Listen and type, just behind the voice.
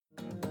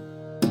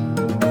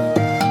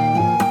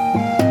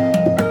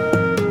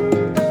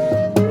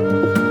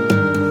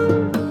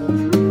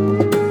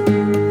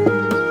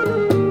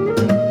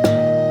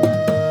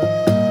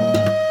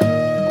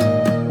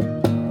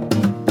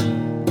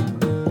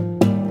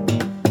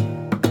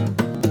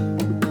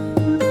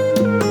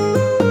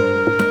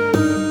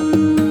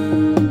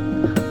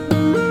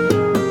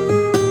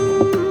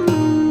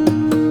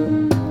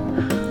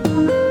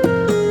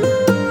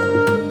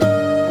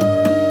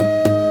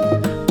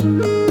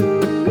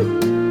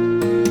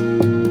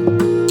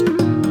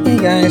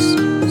guys.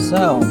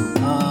 So,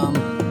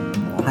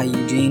 hi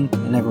Eugene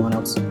and everyone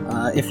else.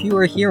 If you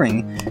are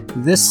hearing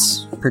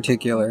this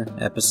particular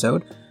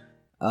episode,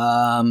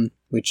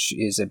 which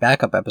is a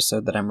backup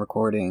episode that I'm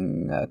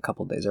recording a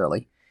couple days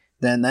early,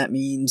 then that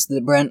means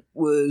that Brent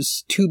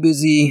was too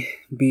busy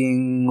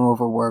being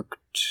overworked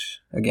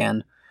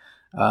again,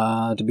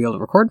 to be able to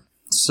record.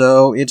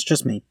 So it's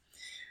just me.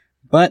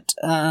 But,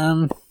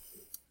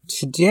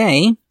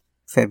 today,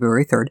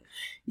 February 3rd,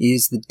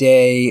 is the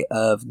day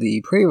of the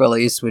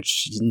pre-release,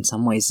 which in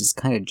some ways is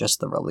kind of just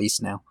the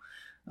release now,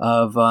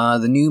 of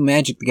the new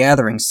Magic the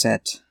Gathering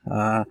set,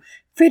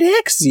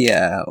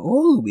 Phyrexia,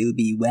 all will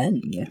be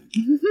one.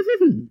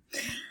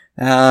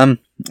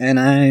 And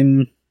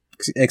I'm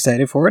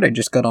excited for it. I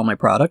just got all my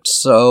products,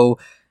 so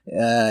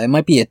it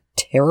might be a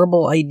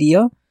terrible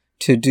idea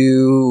to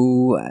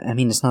do, I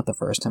mean, it's not the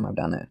first time I've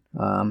done it,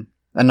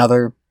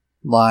 another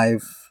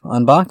live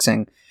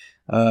unboxing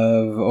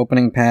of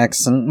opening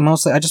packs, and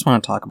mostly I just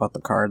want to talk about the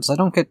cards. I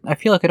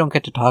feel like I don't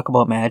get to talk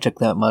about Magic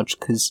that much,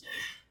 because,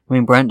 I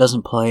mean, Brent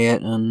doesn't play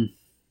it, and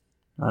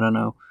I don't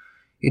know.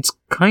 It's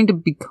kind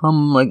of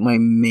become, like, my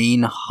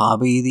main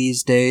hobby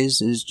these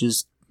days, is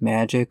just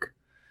Magic.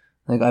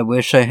 Like, I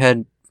wish I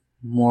had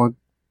more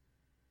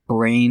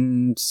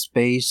brain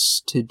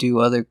space to do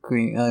other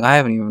like, I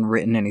haven't even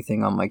written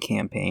anything on my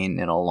campaign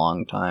in a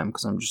long time,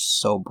 because I'm just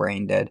so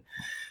brain dead.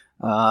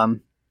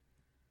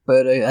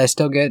 But I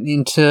still get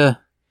into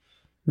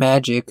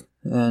Magic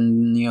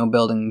and,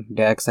 building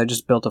decks. I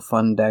just built a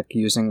fun deck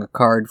using a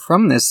card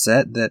from this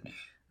set that,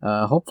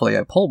 hopefully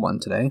I pull one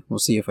today. We'll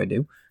see if I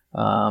do.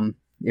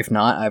 If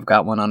not, I've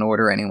got one on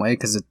order anyway,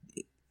 because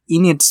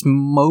in its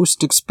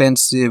most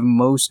expensive,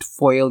 most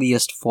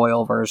foiliest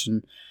foil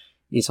version,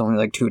 it's only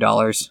like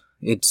 $2.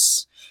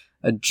 It's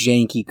a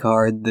janky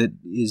card that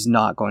is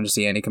not going to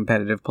see any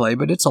competitive play,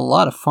 but it's a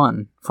lot of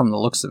fun from the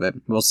looks of it.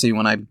 We'll see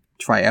when I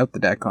try out the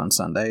deck on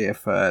Sunday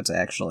if it's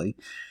actually,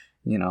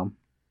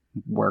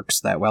 works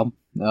that well.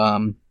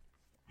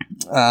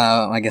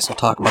 I guess I'll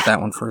talk about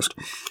that one first,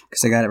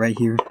 because I got it right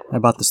here. I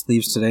bought the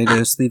sleeves today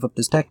to sleeve up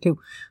this deck too.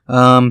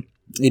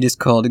 It is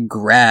called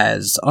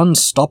Graz,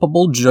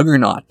 Unstoppable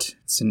Juggernaut.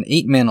 It's an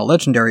 8-mana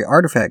legendary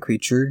artifact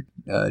creature,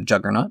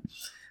 Juggernaut.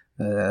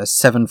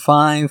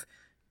 7/5.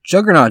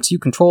 Juggernauts you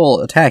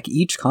control attack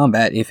each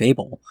combat if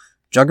able.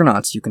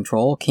 Juggernauts you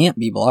control can't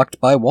be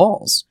blocked by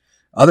walls.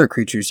 Other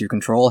creatures you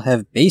control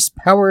have base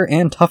power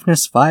and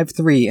toughness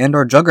 5/3 and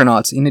are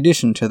juggernauts in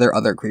addition to their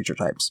other creature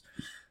types.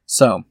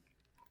 So,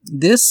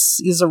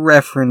 this is a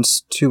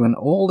reference to an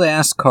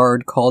old-ass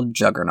card called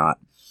Juggernaut,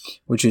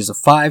 which is a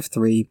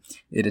 5/3.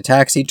 It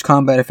attacks each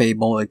combat if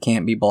able. It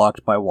can't be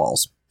blocked by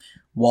walls.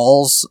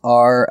 Walls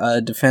are a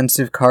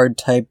defensive card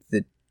type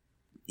that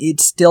it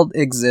still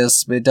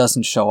exists, but it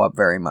doesn't show up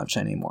very much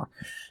anymore.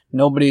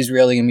 Nobody's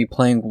really going to be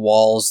playing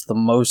walls. The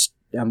most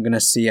I'm going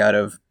to see out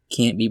of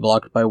can't be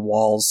blocked by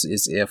walls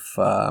is if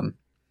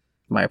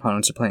my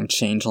opponents are playing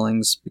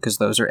changelings, because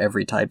those are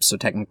every type, so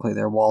technically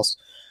they're walls.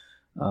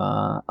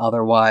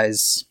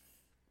 Otherwise,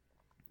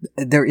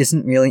 there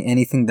isn't really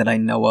anything that I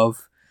know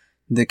of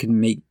that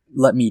can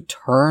let me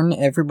turn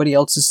everybody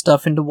else's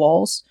stuff into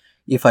walls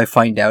if I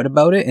find out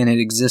about it, and it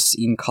exists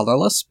in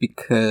colorless,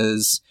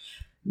 because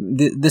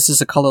this is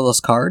a colorless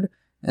card,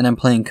 and I'm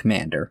playing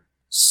Commander.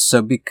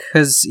 So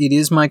because it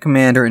is my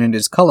Commander and it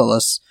is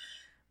colorless,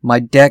 my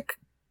deck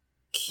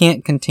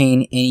can't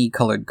contain any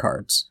colored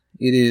cards.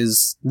 It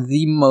is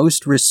the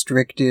most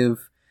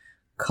restrictive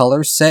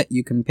color set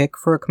you can pick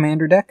for a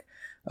Commander deck.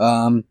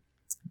 That's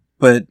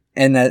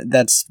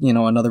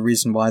another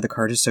reason why the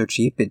card is so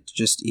cheap.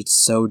 It's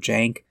so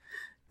jank.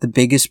 The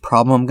biggest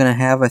problem I'm gonna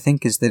have, I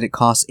think, is that it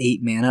costs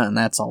 8 mana, and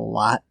that's a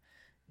lot.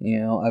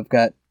 I've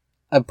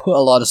put a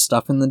lot of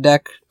stuff in the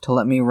deck to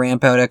let me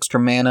ramp out extra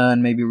mana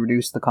and maybe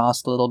reduce the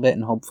cost a little bit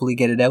and hopefully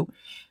get it out.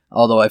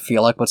 Although I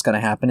feel like what's going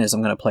to happen is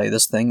I'm going to play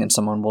this thing and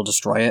someone will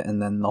destroy it,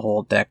 and then the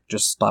whole deck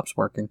just stops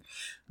working.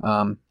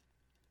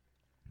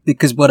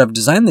 Because what I've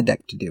designed the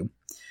deck to do.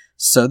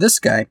 So this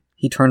guy,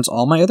 he turns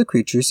all my other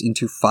creatures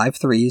into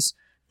 5/3s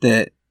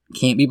that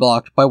can't be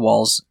blocked by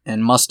walls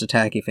and must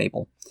attack if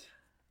able.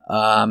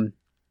 The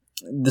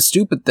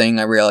stupid thing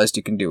I realized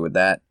you can do with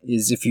that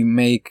is if you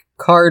make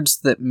cards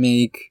that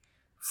make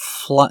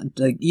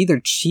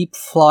either cheap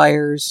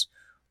flyers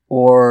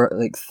or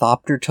like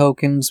Thopter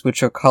tokens,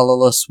 which are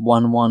colorless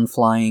 1/1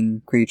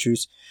 flying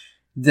creatures,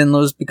 then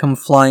those become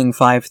flying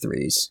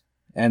 5/3s.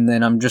 And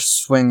then I'm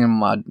just swinging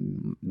my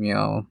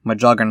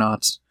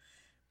juggernauts.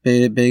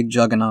 Big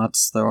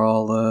juggernauts. They're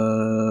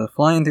all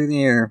flying through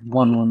the air.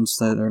 1/1s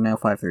that are now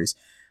 5/3s.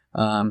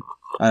 I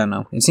don't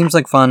know. It seems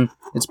like fun.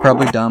 It's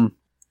probably dumb,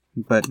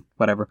 but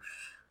whatever.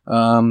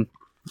 So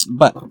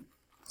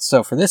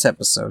for this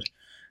episode,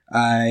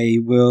 I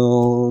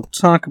will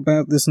talk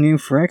about this new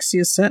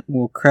Phyrexia set.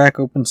 We'll crack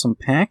open some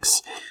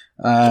packs.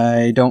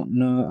 I don't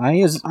know.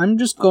 I'm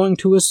just going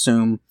to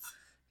assume,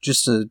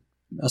 just a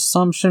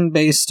assumption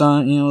based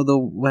on, the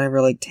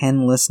whatever,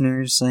 10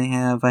 listeners I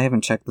have. I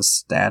haven't checked the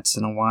stats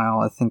in a while.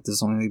 I think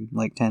there's only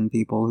 10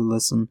 people who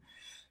listen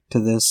to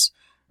this.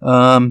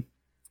 But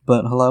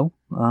hello.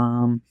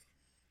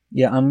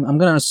 Yeah, I'm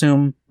gonna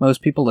assume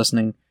most people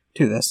listening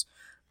to this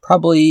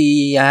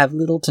probably have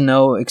little to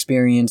no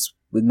experience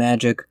with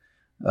magic.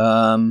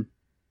 So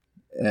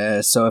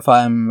if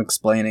I'm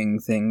explaining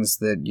things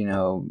that,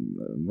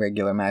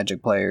 regular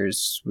magic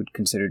players would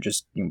consider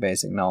just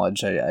basic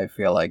knowledge, I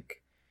feel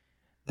like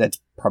that's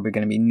probably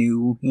going to be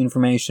new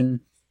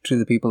information to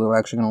the people who are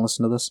actually going to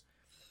listen to this.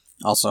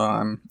 Also,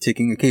 I'm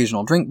taking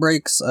occasional drink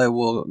breaks. I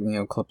will,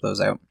 clip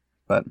those out.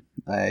 But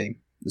I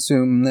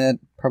assume that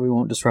probably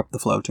won't disrupt the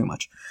flow too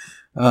much.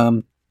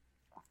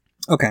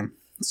 Okay,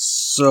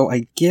 so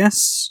I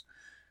guess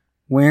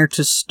where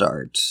to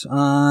start?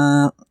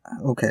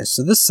 Okay,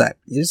 so this set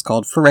is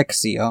called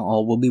Phyrexia,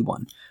 all will be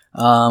one.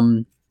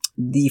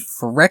 The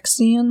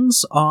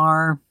Phyrexians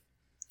are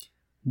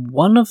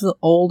one of the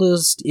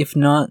oldest, if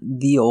not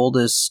the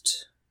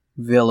oldest,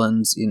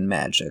 villains in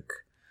Magic.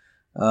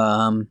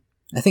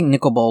 I think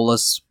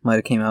Nicobolus might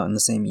have came out in the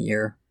same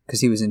year,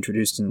 because he was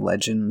introduced in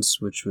Legends,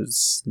 which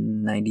was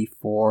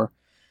 94,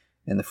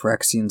 and the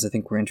Phyrexians, I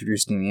think, were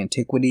introduced in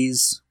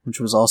Antiquities, which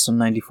was also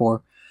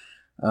 94.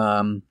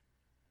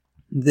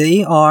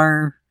 They've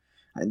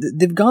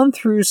gone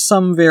through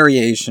some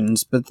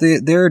variations, but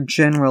they're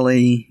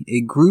generally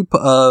a group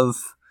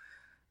of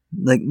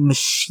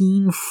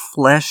machine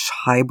flesh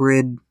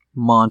hybrid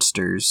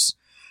monsters.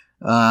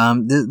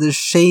 The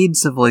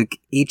shades of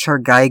H.R.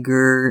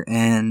 Geiger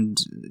and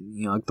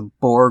the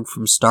Borg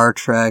from Star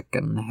Trek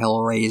and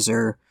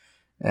Hellraiser,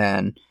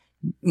 and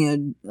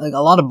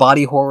a lot of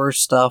body horror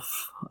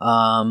stuff.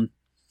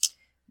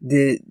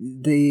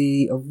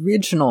 The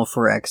original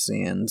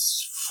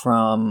Phyrexians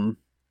from,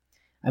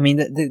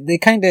 they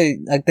kind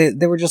of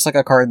they were just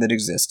a card that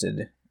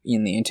existed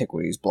in the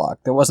Antiquities block.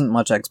 There wasn't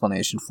much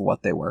explanation for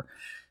what they were.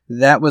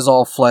 That was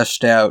all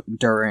fleshed out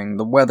during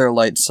the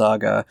Weatherlight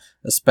saga,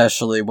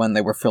 especially when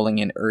they were filling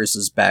in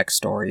Urza's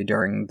backstory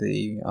during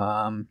the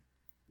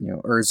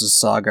Urza's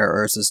saga,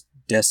 Urza's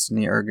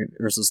destiny, or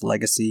Urza's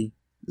legacy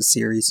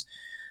series.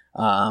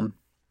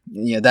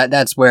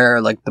 That's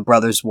where the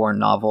Brothers War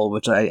novel,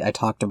 which I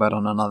talked about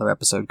on another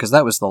episode, because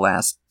that was the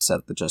last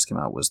set that just came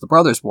out, was the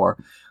Brothers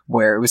War,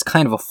 where it was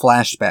kind of a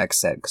flashback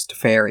set, because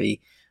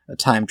Teferi, a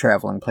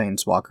time-traveling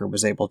planeswalker,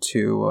 was able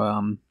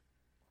to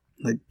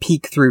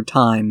peek through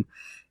time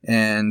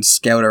and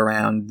scout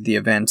around the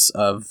events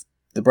of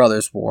the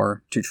Brothers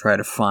War to try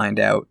to find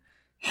out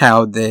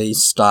how they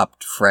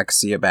stopped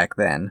Phyrexia back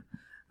then.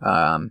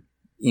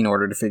 In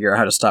order to figure out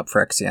how to stop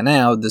Phyrexia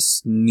now,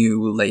 this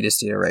new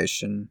latest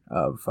iteration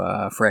of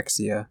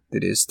Phyrexia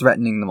that is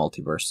threatening the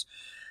multiverse.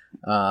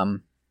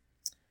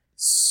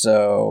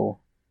 So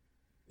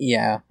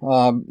there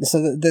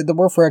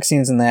were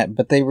Phyrexians in that,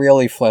 but they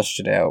really fleshed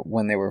it out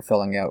when they were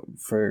filling out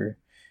for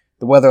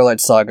the Weatherlight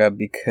saga,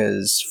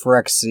 because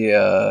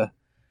Phyrexia,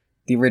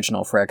 the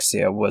original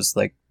Phyrexia, was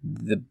the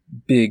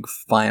big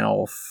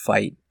final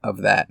fight of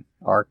that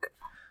arc.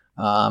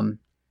 So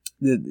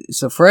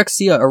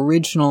Phyrexia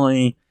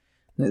originally,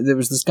 there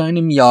was this guy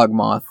named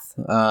Yawgmoth.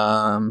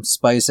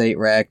 Spice 8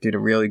 Rack did a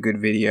really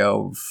good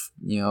video of,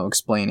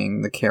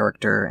 explaining the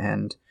character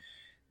and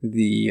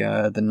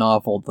the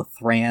novel The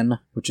Thran,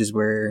 which is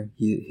where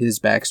his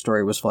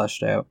backstory was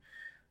fleshed out.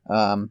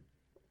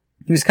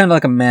 He was kind of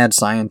like a mad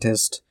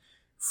scientist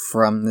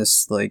from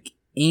this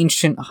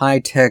ancient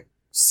high-tech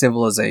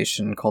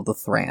civilization called the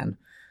Thran.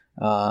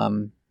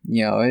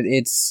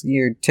 It's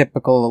your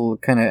typical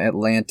kind of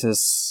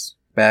Atlantis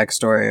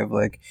backstory of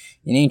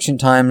in ancient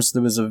times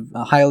there was a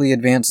highly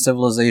advanced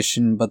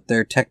civilization, but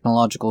their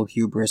technological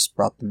hubris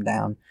brought them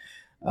down.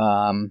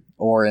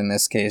 Or in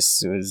this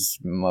case, it was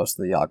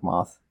mostly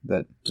Yawgmoth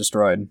that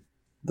destroyed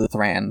the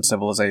Thran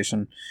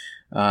civilization.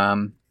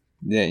 That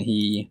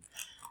he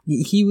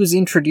was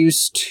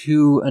introduced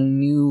to a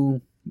new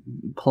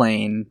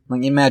plane.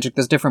 In Magic,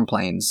 there's different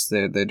planes.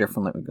 They're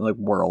different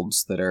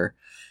worlds that are,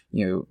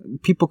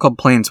 people called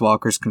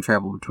planeswalkers can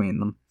travel between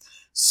them.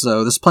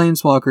 So this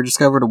planeswalker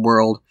discovered a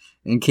world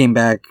and came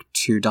back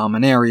to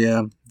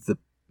Dominaria, the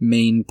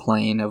main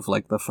plane of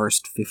the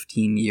first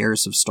 15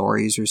 years of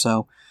stories or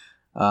so,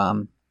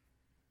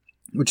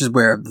 which is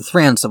where the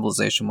Thran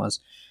civilization was.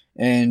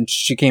 And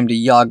she came to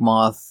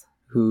Yawgmoth,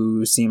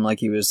 who seemed like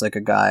he was a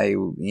guy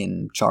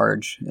in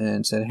charge,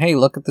 and said, "Hey,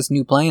 look at this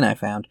new plane I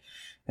found."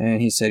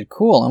 And he said,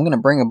 "Cool, I'm going to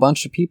bring a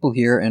bunch of people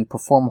here and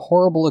perform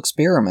horrible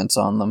experiments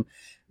on them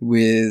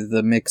with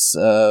a mix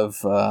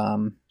of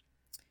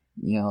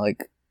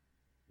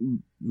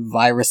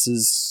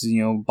viruses,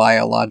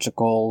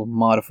 biological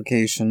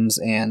modifications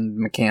and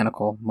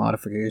mechanical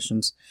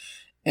modifications."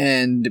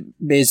 And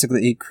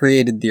basically he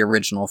created the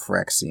original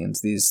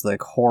Phyrexians, these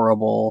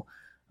horrible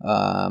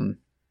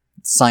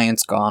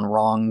science gone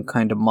wrong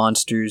kind of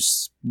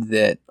monsters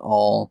that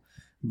all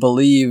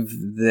believe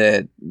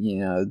that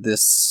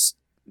this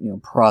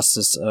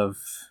process of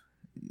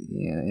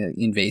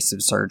invasive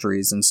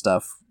surgeries and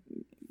stuff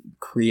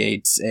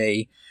creates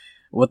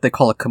what they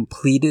call a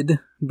completed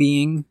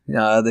being.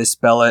 They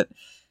spell it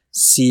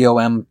Compleat,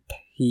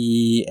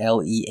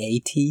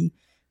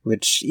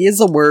 which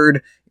is a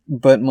word,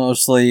 but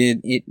mostly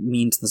it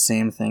means the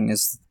same thing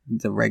as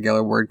the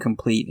regular word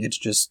complete. It's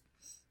just,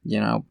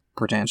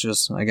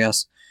 pretentious, I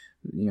guess.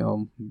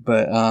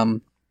 But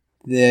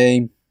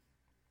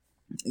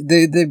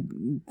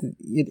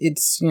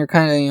it's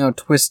kind of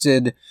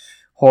twisted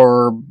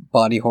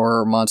body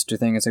horror monster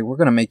thing. It's like, we're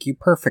gonna make you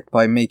perfect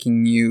by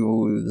making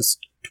you this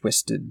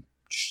twisted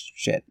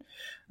shit.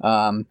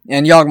 And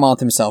Yawgmoth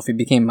himself, he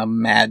became a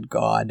mad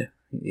god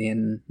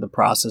in the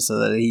process of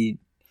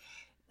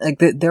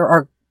that. There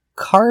are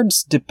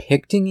cards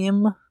depicting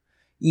him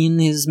in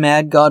his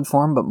mad god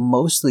form, but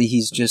mostly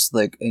he's just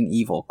like an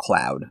evil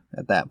cloud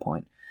at that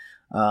point.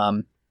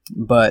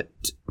 But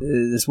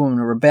this woman,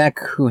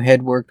 Rebecca, who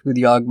had worked with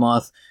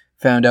Yawgmoth,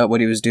 found out what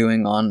he was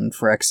doing on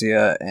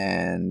Phyrexia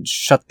and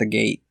shut the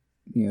gate,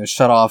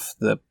 shut off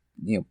the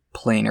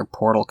plane or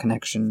portal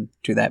connection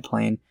to that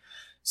plane,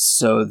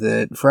 so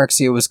that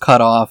Phyrexia was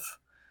cut off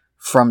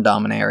from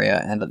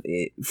Dominaria, and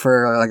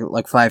for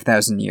like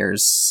 5,000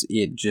 years,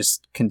 it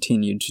just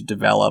continued to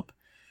develop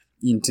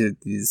into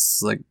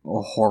this like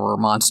horror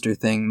monster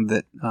thing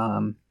that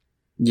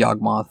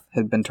Yawgmoth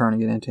had been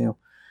turning it into.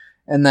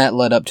 And that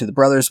led up to the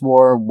Brothers'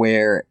 War,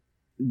 where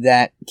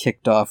that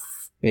kicked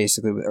off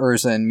basically with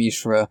Urza and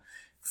Mishra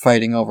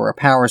fighting over a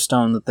Power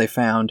Stone that they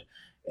found,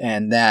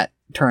 and that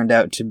turned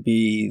out to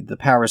be the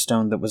Power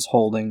Stone that was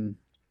holding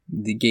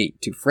the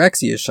gate to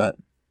Phyrexia shut.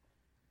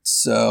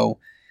 So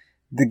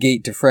the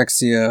gate to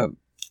Phyrexia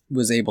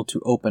was able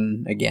to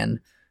open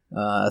again,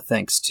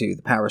 thanks to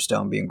the Power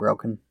Stone being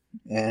broken.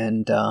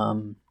 And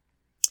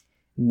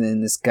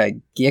then this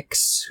guy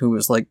Gix, who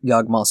was like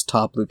Yawgmoth's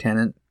top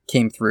lieutenant,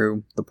 came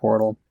through the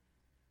portal,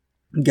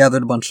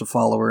 gathered a bunch of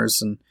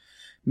followers, and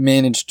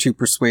managed to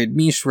persuade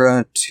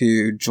Mishra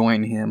to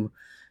join him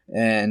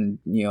and,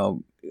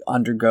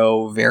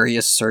 undergo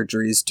various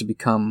surgeries to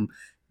become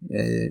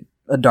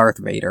a Darth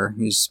Vader.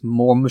 He's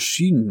more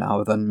machine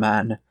now than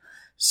man.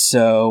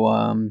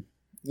 So,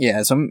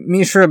 so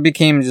Mishra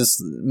became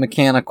just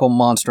mechanical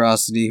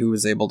monstrosity who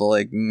was able to,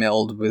 like,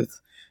 meld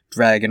with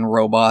dragon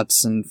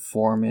robots and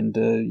form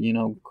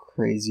into,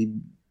 crazy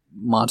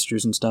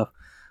monsters and stuff.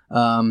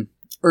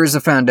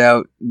 Urza found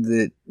out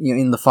that,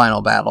 in the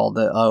final battle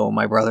that,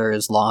 my brother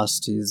is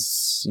lost.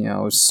 His,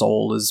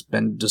 soul has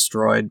been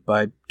destroyed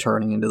by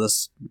turning into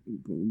this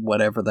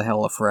whatever the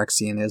hell a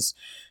Phyrexian is.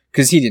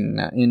 Because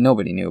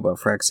nobody knew about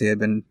Phyrexia. It had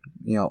been,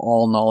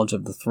 all knowledge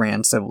of the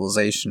Thran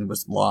civilization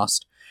was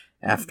lost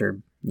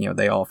after,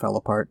 they all fell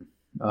apart.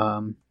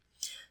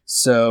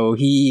 So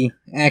he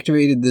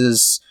activated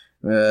this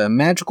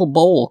magical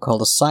bowl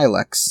called a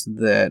Silex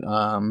that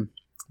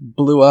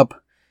blew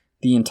up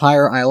the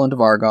entire island of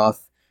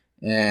Argoth,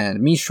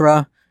 and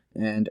Mishra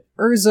and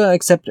Urza,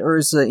 except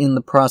Urza in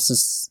the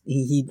process,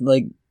 he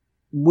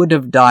would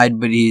have died,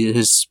 but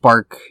his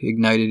spark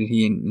ignited,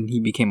 and he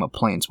became a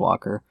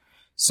planeswalker.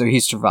 So he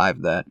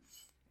survived that.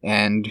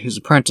 And his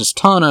apprentice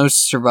Tanos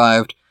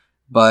survived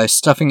by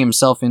stuffing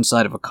himself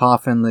inside of a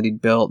coffin that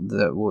he'd built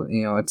that,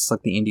 it's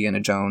like the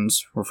Indiana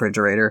Jones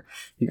refrigerator.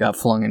 He got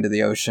flung into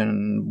the ocean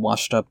and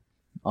washed up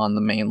on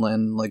the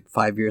mainland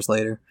 5 years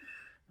later.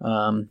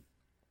 And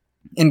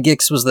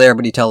Gix was there,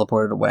 but he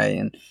teleported away.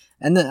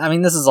 And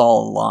then, this is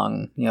all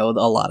along, a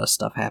lot of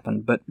stuff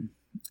happened, but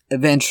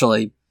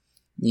eventually,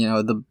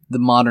 the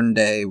modern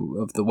day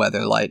of the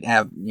Weatherlight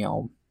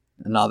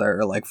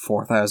another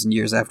 4,000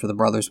 years after the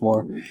Brothers'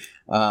 War,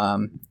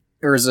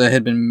 Urza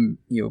had been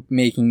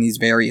making these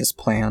various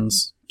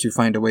plans to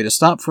find a way to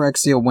stop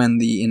Phyrexia when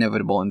the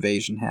inevitable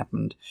invasion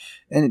happened,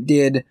 and it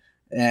did.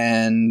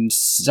 And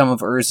some of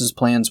Urza's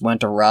plans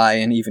went awry,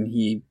 and even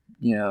he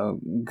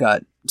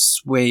got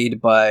swayed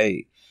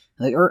by.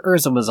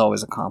 Urza was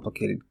always a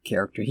complicated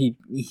character.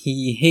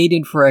 He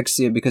hated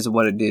Phyrexia because of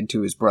what it did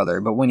to his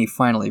brother, but when he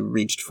finally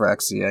reached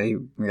Phyrexia, he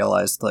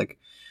realized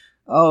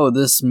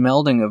this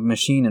melding of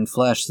machine and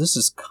flesh, this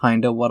is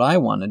kind of what I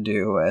want to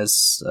do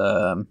as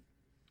an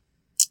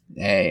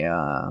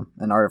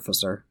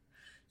artificer.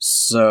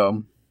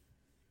 So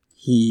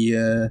he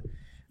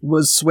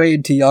was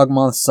swayed to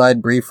Yawgmoth's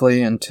side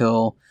briefly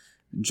until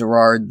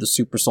Gerard, the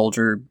super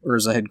soldier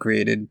Urza had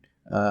created,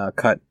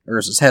 cut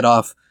Urza's head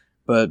off,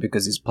 but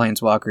because he's a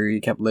planeswalker, he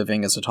kept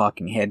living as a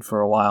talking head for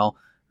a while,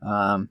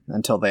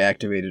 until they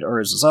activated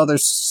Urza's other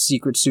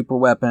secret super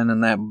weapon,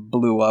 and that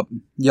blew up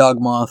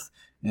Yawgmoth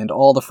and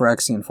all the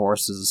Phyrexian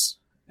forces,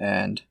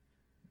 and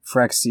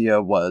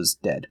Phyrexia was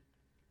dead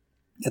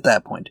at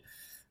that point.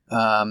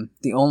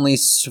 The only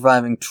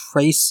surviving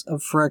trace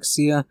of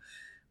Phyrexia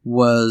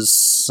was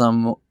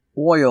some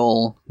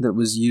oil that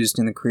was used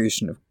in the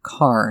creation of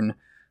Karn,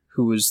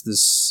 who was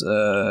this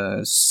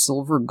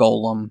silver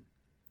golem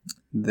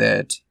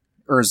that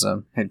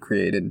Urza had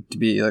created to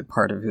be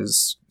part of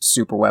his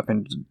super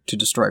weapon to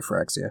destroy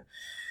Phyrexia.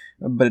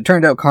 But it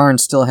turned out Karn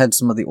still had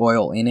some of the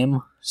oil in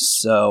him,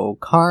 so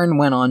Karn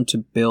went on to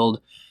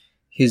build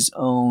his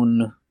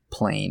own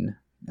plane,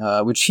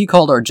 which he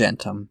called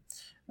Argentum.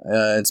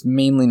 It's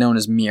mainly known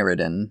as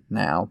Mirrodin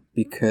now,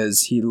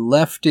 because he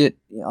left it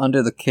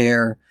under the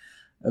care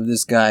of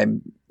this guy,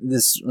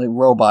 this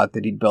robot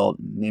that he built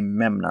named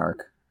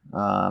Memnarch,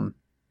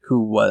 who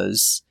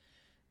was...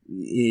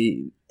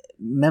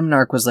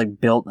 Memnarch was,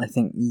 like, built, I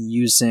think,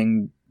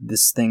 using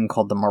this thing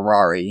called the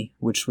Mirari,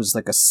 which was,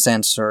 like, a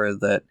sensor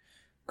that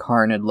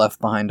Karn had left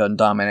behind on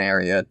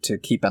Dominaria to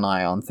keep an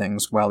eye on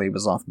things while he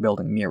was off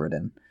building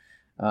Mirrodin.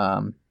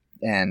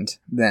 And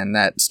then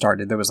that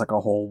started, there was, like,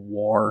 a whole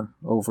war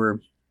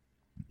over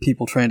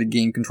people trying to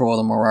gain control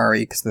of the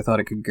Mirari because they thought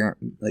it could,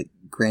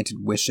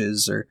 granted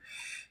wishes or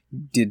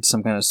did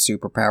some kind of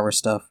superpower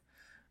stuff.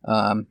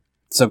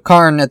 So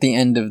Karn, at the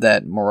end of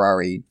that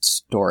Mirari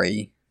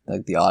story,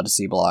 like the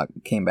Odyssey block,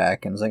 came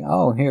back and was like,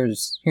 oh,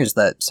 here's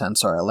that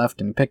sensor I left,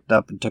 and he picked it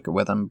up and took it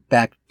with him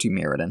back to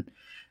Mirrodin,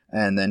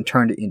 and then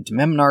turned it into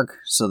Memnarch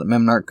so that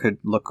Memnarch could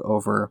look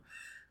over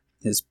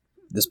this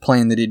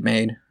plane that he'd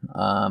made,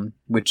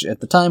 which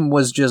at the time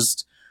was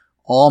just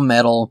all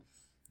metal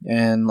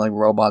and like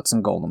robots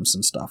and golems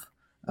and stuff.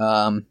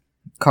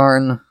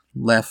 Karn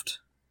left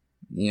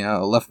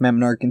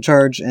Memnarch in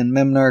charge, and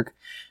Memnarch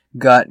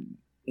got...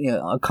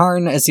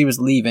 Karn, as he was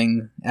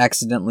leaving,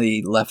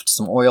 accidentally left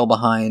some oil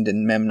behind,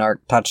 and Memnarch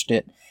touched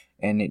it,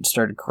 and it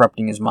started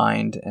corrupting his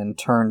mind and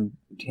turned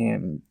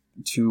him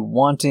to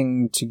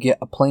wanting to get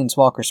a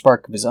planeswalker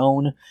spark of his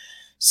own.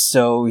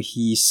 So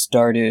he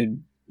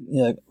started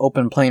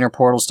open planar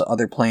portals to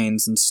other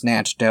planes and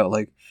snatched out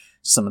like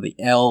some of the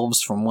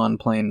elves from one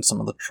plane,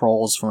 some of the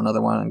trolls from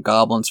another one, and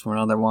goblins from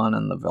another one,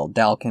 and the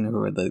Veldalkin,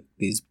 who are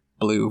these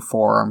blue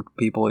four-armed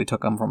people. He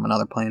took them from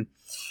another plane.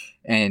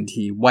 And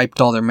he wiped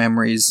all their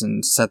memories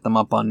and set them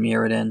up on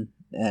Mirrodin,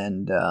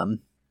 and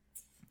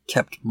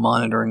kept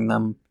monitoring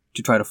them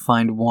to try to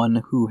find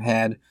one who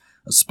had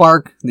a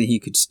spark that he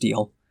could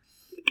steal.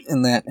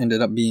 And that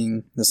ended up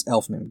being this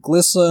elf named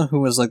Glissa, who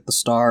was like the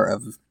star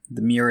of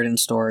the Mirrodin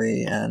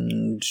story,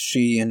 and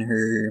she and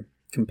her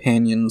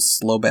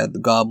companions, Slobad the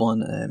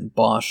Goblin and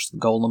Bosch the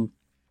Golem,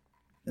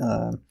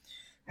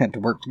 had to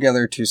work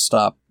together to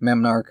stop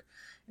Memnarch.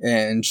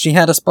 And she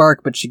had a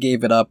spark, but she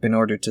gave it up in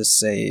order to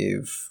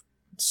save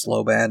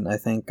Slobad, I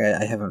think.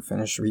 I haven't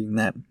finished reading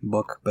that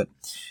book, but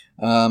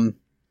even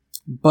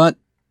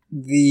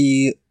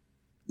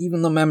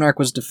though Memnarch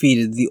was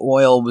defeated, the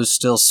oil was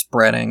still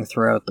spreading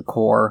throughout the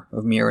core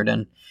of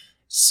Mirrodin.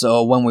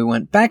 So when we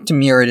went back to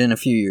Mirrodin a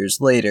few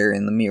years later,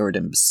 in the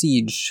Mirrodin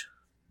Besiege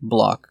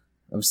block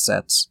of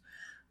sets,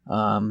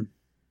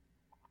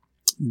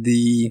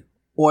 the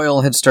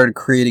oil had started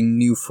creating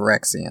new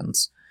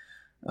Phyrexians.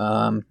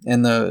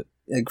 And the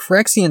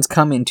Phyrexians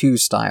come in two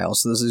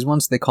styles. So there's these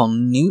ones they call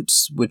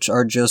newts, which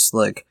are just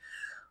like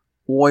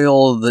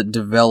oil that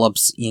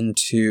develops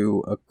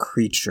into a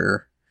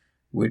creature,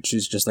 which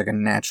is just like a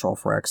natural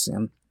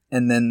Phyrexian.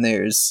 And then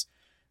there's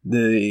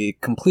the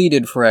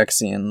completed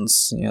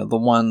Phyrexians, the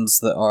ones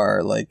that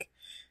are like,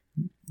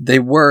 they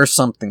were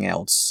something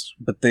else,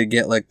 but they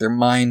get like their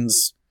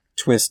minds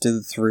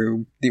twisted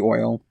through the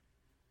oil.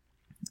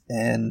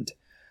 And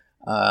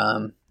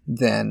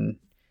then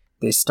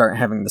they start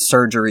having the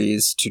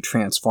surgeries to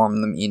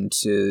transform them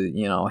into,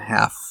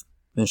 half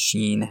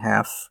machine,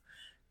 half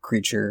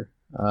creature,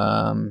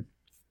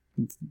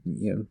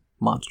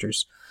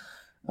 monsters.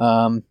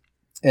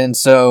 And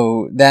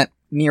so that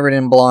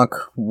Mirrodin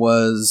block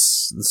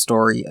was the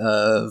story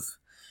of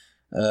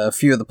a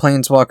few of the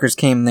planeswalkers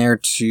came there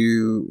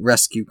to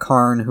rescue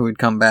Karn, who had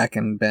come back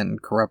and been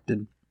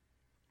corrupted.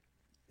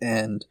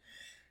 And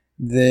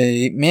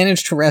they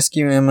managed to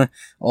rescue him,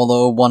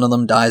 although one of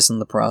them dies in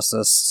the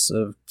process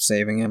of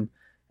saving him.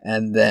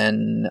 And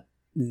then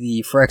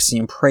the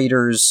Phyrexian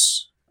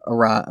Praetors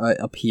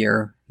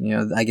appear.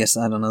 I guess,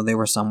 I don't know, they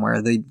were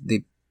somewhere. They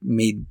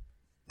made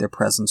their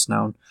presence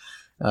known.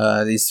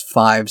 These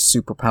 5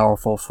 super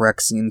powerful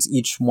Phyrexians,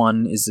 each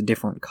one is a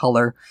different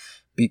color,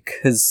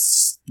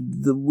 because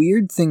the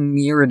weird thing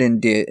Mirrodin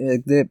did,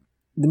 the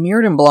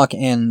Mirrodin block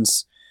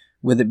ends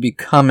with it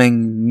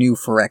becoming new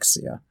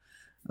Phyrexia.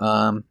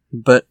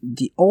 But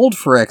the old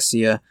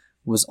Phyrexia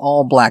was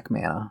all black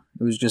mana.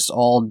 It was just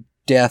all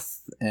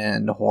death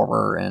and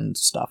horror and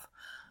stuff.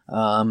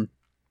 And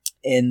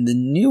the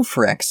new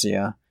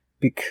Phyrexia,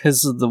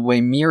 because of the way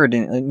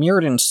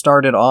Mirrodin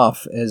started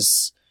off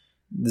as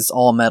this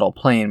all-metal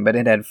plane, but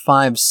it had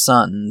 5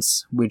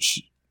 suns,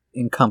 which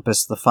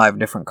encompassed the 5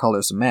 different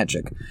colors of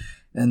magic.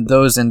 And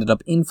those ended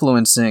up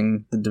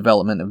influencing the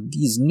development of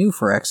these new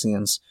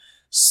Phyrexians,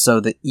 so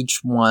that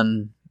each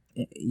one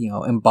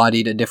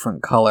embodied a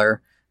different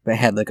color, but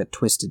had like a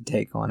twisted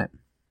take on it.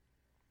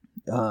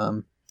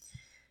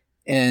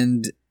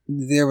 And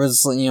there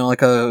was,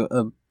 like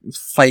a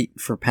fight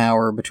for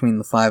power between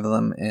the 5 of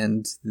them,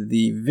 and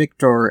the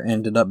victor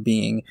ended up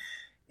being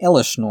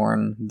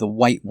Elishnorn, the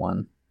white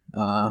one,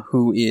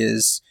 who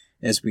is,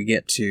 as we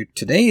get to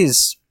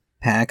today's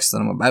packs that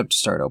I'm about to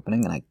start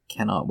opening, and I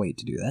cannot wait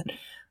to do that.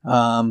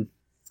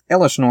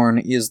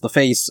 Elishnorn is the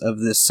face of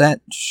this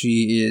set.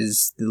 She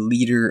is the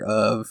leader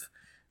of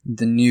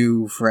the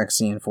new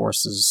Phyrexian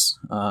forces.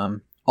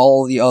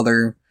 All the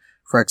other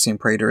Phyrexian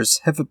Praetors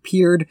have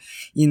appeared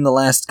in the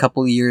last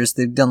couple of years.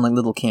 They've done like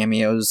little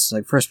cameos.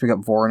 Like first we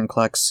got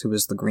Vorinclex, who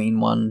was the green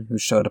one, who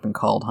showed up in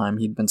Kaldheim.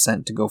 He'd been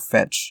sent to go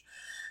fetch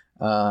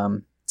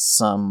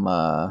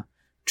some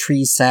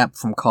tree sap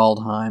from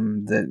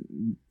Kaldheim that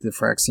the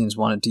Phyrexians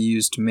wanted to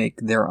use to make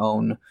their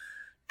own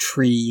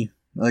tree,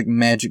 like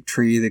magic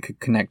tree that could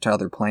connect to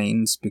other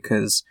planes,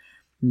 because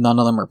none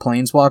of them are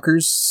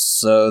planeswalkers,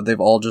 so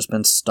they've all just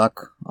been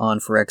stuck on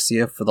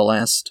Phyrexia for the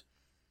last,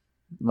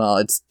 well,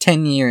 it's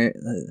 10 years,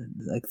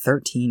 like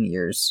 13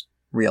 years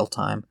real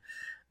time.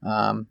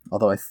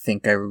 Although I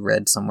think I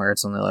read somewhere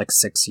it's only like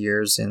 6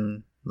 years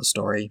in the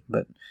story,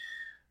 but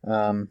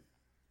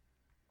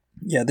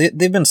yeah,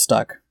 they've been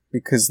stuck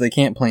because they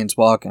can't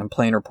planeswalk, and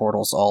planar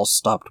portals all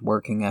stopped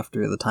working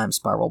after the time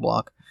spiral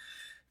block.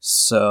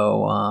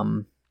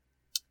 So,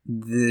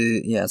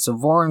 so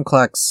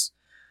Vorinclex,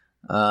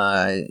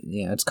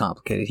 it's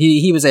complicated.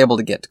 He was able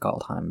to get to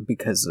Kaldheim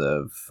because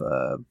of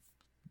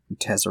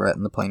Tezzeret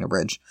and the Planar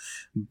Bridge,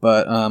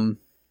 but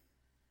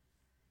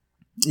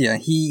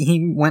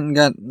he went and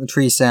got the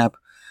tree sap.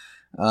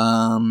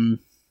 Who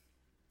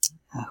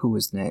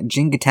was next?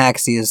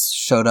 Jingataxias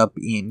showed up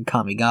in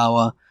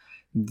Kamigawa,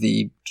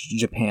 the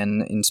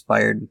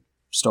Japan-inspired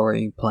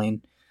story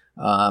plane,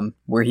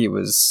 where he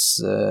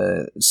was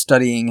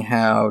studying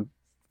how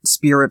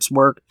spirits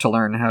work to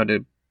learn how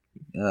to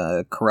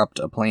corrupt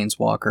a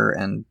planeswalker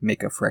and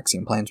make a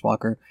Phyrexian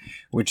planeswalker,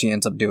 which he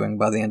ends up doing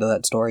by the end of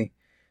that story.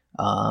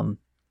 And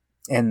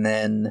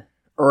then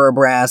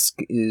Urabrask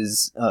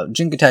is...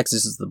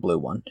 Jingataxis is the blue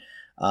one.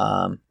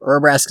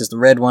 Urabrask is the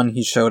red one.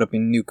 He showed up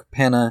in New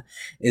Capenna,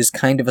 is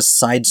kind of a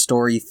side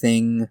story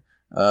thing.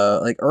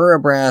 Like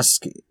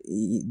Urabrask,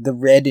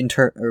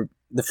 the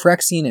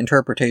Phyrexian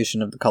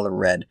interpretation of the color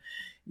red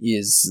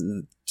is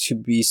to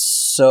be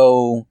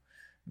so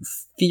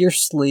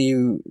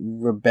fiercely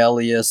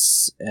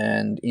rebellious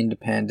and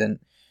independent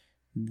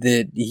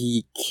that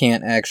he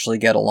can't actually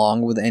get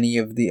along with any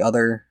of the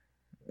other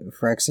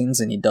Phyrexians,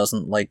 and he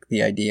doesn't like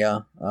the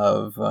idea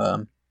of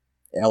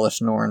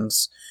Elesh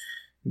Norn's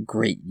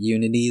great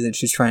unity that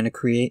she's trying to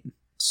create.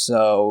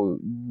 So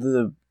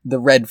the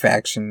red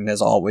faction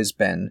has always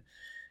been,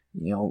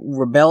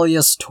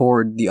 rebellious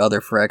toward the other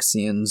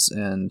Phyrexians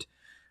and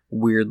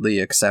weirdly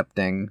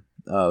accepting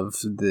of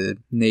the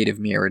native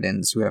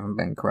Mirrodins who haven't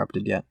been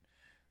corrupted yet.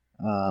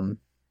 And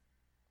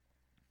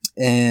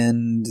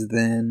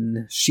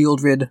then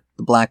Shieldred,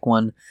 the black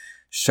one,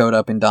 showed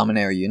up in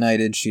Dominaria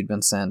United. She'd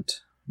been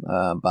sent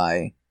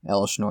by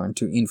Elesh Norn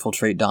to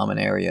infiltrate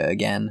Dominaria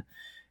again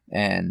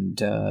and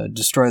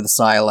destroy the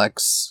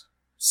Sylex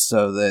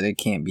so that it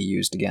can't be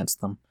used against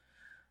them.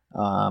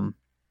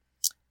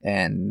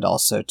 And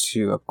also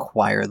to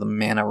acquire the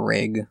Mana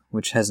Rig,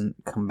 which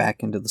hasn't come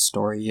back into the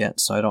story yet,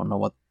 so I don't know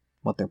what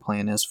their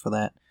plan is for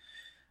that.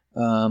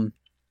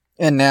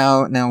 And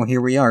now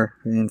here we are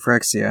in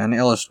Phyrexia, and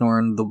Elesh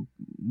Norn, the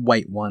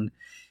white one,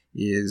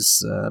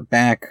 is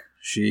back.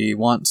 She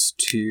wants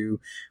to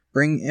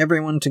bring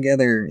everyone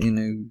together in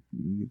a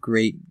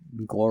great,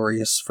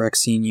 glorious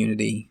Phyrexian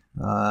unity,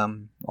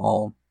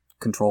 all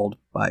controlled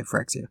by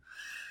Phyrexia.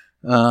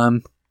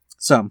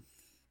 So,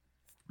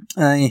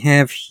 I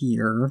have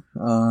here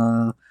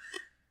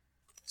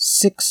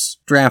 6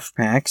 draft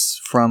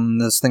packs from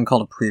this thing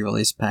called a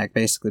pre-release pack,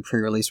 basically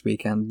pre-release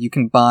weekend. You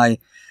can buy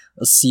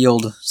a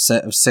sealed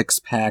set of 6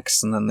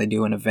 packs, and then they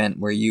do an event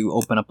where you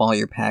open up all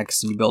your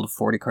packs and you build a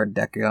 40-card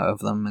deck of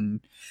them,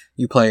 and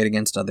you play it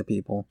against other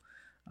people.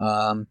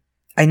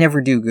 I never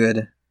do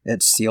good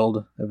at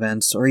sealed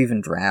events, or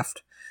even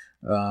draft.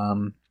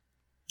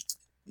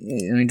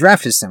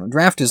 Draft is similar.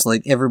 Draft is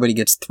like everybody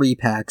gets 3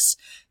 packs.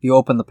 You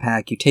open the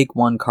pack, you take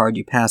 1 card,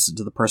 you pass it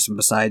to the person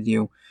beside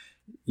you.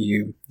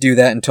 You do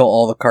that until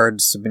all the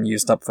cards have been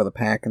used up for the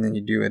pack, and then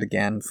you do it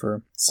again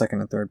for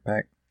 2nd and 3rd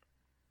pack.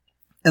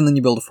 And then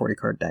you build a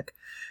 40-card deck.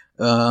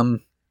 I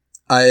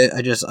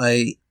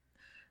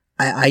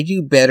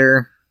do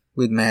better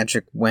with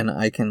Magic when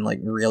I can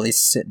really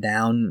sit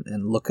down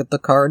and look at the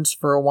cards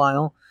for a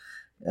while,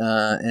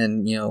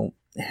 and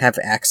have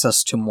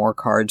access to more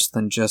cards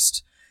than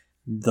just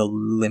the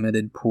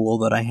limited pool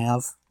that I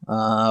have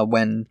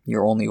when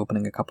you're only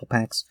opening a couple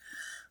packs.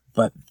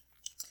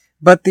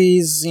 But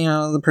these,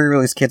 the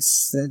pre-release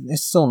kits,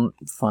 it's still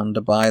fun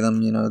to buy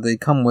them. They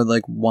come with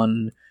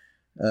 1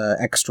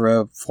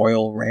 extra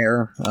foil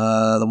rare.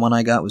 The one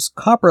I got was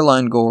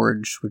Copperline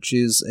Gorge, which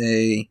is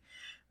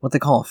what they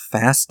call a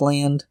fast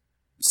land.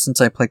 Since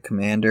I play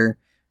Commander,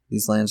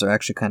 these lands are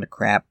actually kind of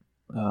crap.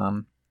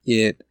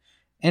 It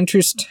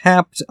enters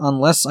tapped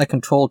unless I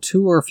control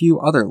 2 or a few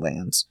other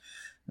lands.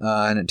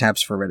 And it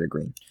taps for red or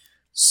green.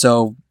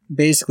 So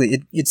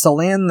basically, it's a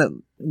land that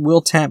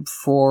will tap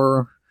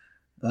for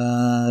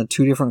 2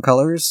 different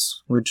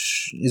colors,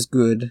 which is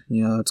good.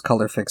 It's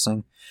color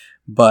fixing.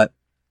 But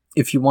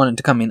if you want it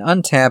to come in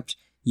untapped,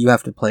 you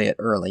have to play it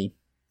early.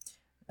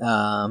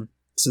 So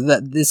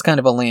that this kind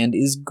of a land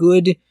is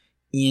good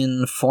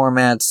in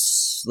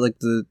formats like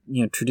the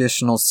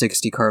traditional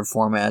 60-card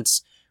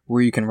formats,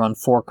 where you can run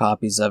 4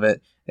 copies of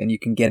it, and you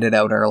can get it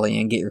out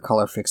early and get your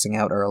color fixing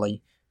out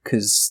early.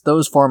 Because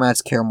those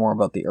formats care more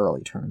about the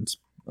early turns.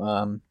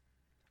 The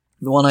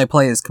one I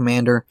play is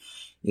Commander.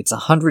 It's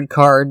 100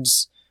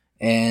 cards,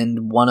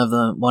 and one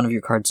of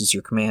your cards is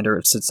your Commander.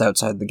 It sits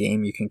outside the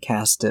game. You can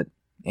cast it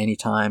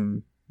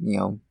anytime,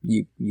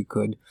 you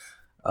could.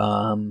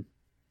 And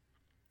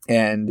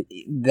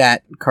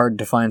that card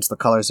defines the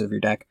colors of your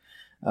deck.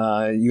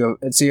 You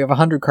have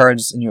 100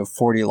 cards and you have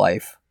 40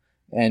 life,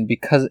 and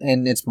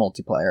it's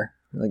multiplayer,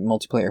 like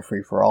multiplayer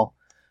free for all.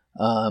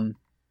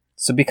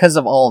 So because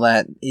of all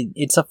that,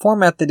 it's a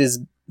format that is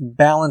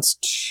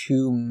balanced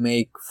to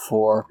make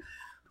for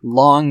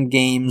long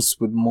games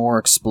with more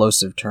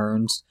explosive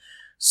turns.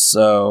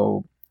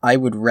 So I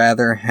would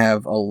rather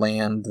have a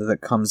land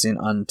that comes in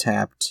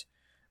untapped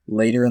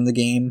later in the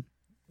game.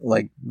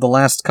 Like, the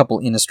last couple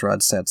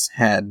Innistrad sets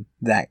had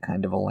that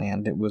kind of a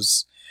land. It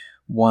was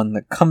one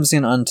that comes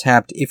in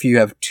untapped if you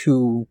have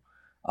 2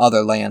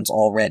 other lands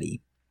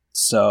already.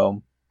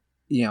 So,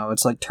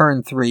 it's like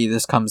turn 3,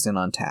 this comes in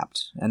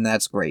untapped. And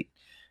that's great.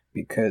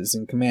 Because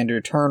in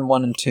Commander, turn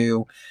 1 and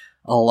 2,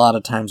 a lot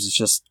of times it's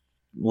just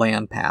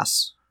land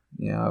pass.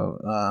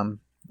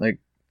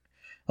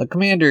 Like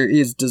Commander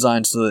is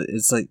designed so that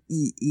it's like,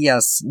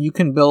 yes, you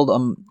can build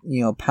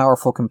a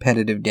powerful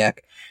competitive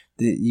deck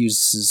that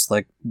uses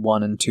like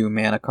 1 and 2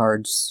 mana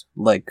cards,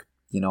 like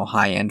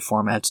high-end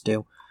formats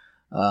do.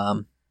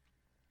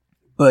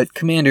 But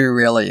Commander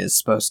really is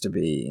supposed to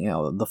be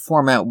the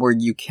format where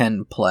you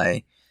can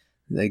play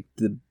like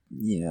the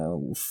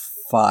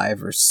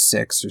 5 or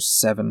 6 or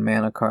 7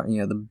 mana card,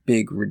 the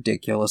big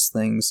ridiculous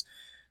things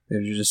that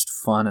are just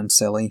fun and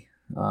silly.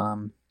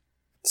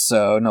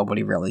 So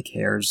nobody really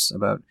cares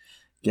about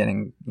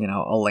getting,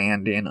 a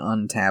land in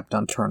untapped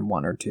on turn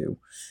 1 or 2.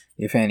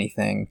 If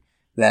anything,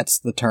 that's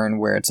the turn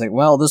where it's like,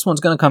 well, this one's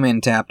going to come in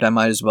tapped, I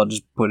might as well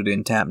just put it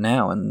in tap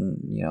now and,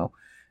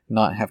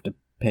 not have to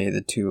pay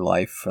the 2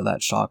 life for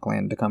that shock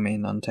land to come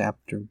in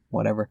untapped or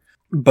whatever.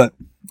 But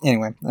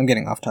anyway, I'm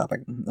getting off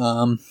topic.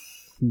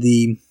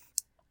 The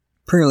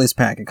pre-release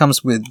pack, it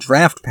comes with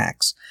draft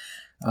packs.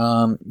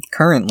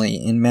 Currently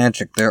in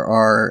Magic, there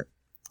are,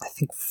 I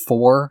think,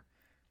 4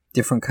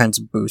 different kinds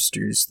of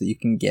boosters that you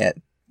can get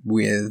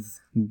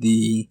with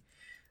the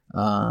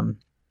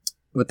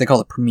what they call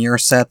the premier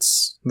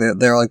sets.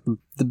 They're like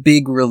the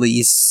big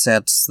release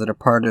sets that are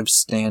part of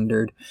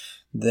Standard.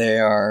 They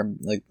are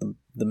like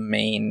the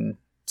main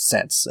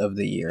sets of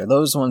the year.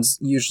 Those ones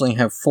usually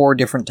have 4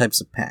 different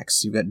types of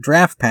packs. You've got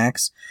draft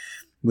packs,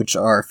 which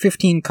are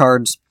 15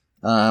 cards.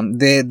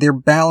 They're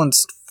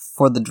balanced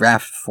for the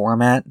draft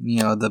format,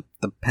 the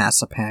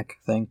pass-a-pack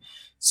thing.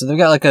 So they've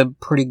got like a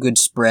pretty good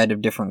spread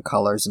of different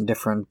colors and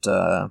different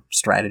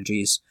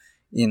strategies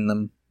in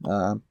them.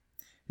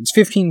 It's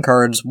 15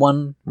 cards,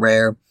 1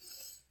 rare.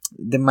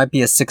 There might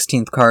be a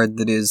 16th card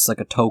that is like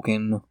a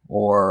token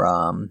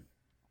or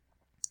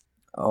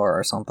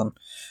something.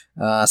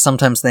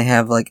 Sometimes they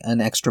have like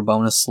an extra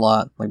bonus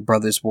slot, like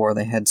Brothers War.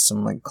 They had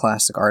some like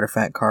classic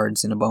artifact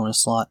cards in a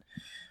bonus slot.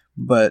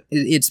 But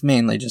it's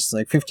mainly just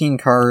like 15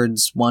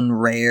 cards, 1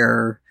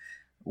 rare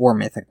or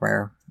mythic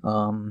rare.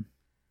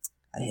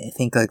 I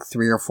think like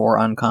 3 or 4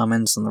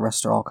 uncommons, and the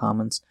rest are all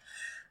commons.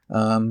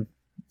 And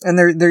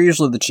they're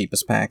usually the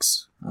cheapest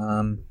packs.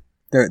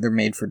 They're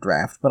made for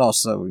draft, but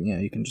also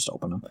you can just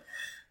open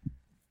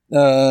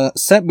them.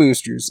 Set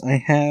boosters. I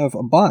have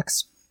a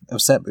box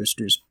of set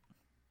boosters.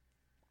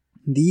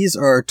 These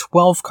are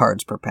 12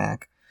 cards per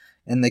pack,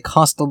 and they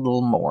cost a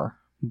little more,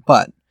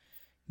 but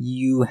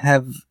you're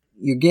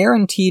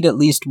guaranteed at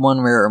least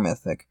 1 rare or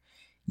mythic.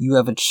 You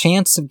have a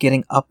chance of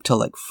getting up to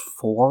like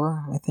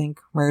 4, I think,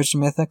 rares or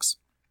mythics.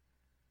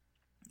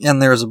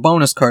 And there's a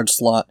bonus card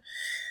slot,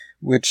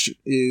 which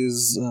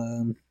is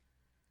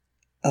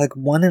like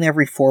 1 in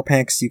every 4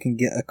 packs you can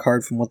get a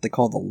card from what they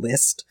call the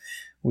list,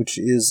 which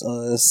is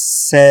a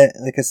set,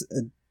 like a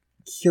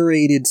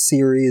curated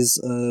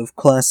series of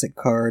classic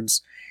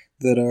cards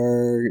that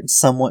are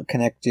somewhat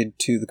connected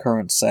to the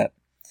current set.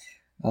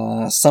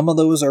 Some of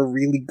those are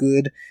really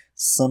good.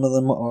 Some of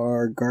them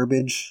are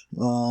garbage.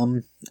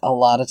 A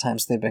lot of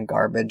times they've been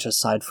garbage.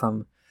 Aside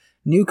from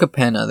New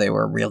Capenna, they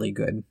were really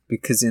good.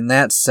 Because in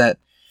that set,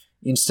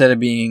 instead of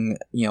being,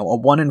 a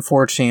 1 in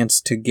 4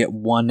 chance to get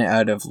 1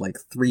 out of like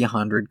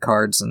 300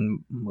 cards,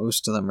 and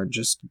most of them are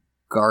just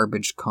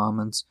garbage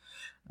commons,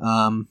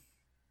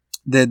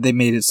 they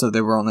made it so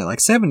there were only like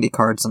 70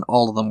 cards and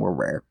all of them were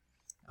rare.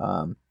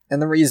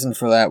 And the reason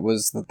for that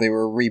was that they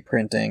were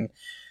reprinting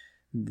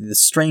the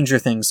Stranger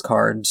Things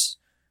cards,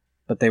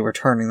 but they were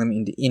turning them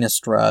into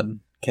Innistrad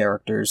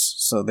characters,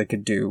 so they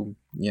could do,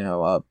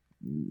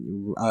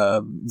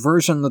 a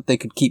version that they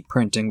could keep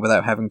printing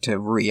without having to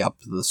re-up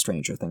the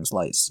Stranger Things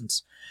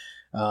license.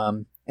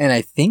 And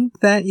I think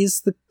that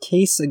is the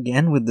case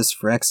again with this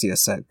Phyrexia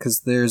set,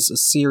 because there's a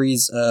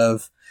series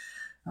of,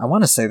 I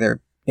want to say they're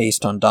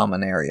based on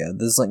Dominaria.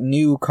 There's like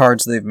new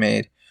cards they've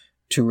made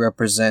to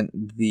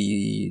represent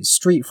the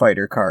Street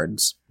Fighter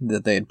cards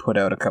that they had put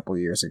out a couple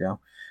years ago,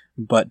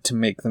 but to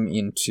make them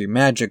into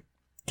Magic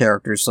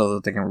characters so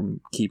that they can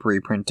keep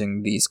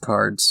reprinting these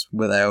cards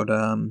without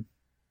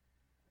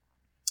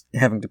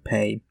having to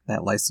pay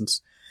that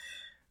license.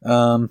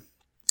 So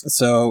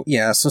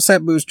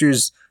set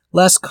boosters,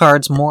 less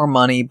cards, more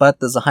money, but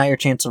there's a higher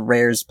chance of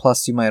rares,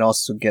 plus you might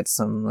also get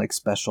some like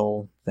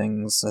special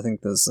things. I think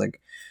there's like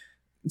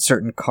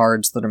certain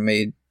cards that are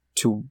made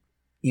to,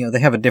 they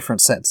have a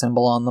different set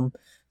symbol on them,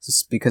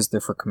 just because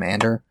they're for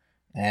Commander,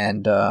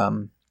 and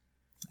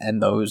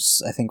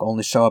those, I think,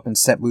 only show up in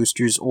set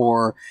boosters,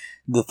 or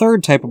the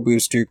third type of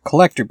booster,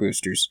 collector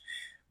boosters,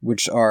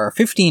 which are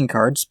 15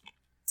 cards.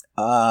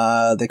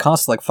 They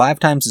cost like 5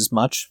 times as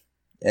much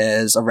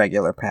as a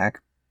regular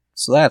pack,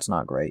 so that's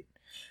not great.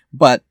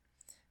 But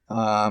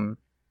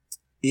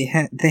they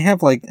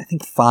have like, I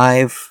think,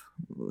 5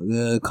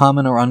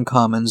 common or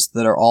uncommons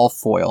that are all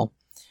foil,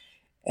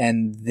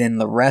 and then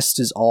the rest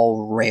is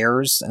all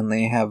rares, and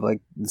they have like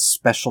the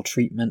special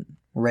treatment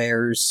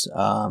rares,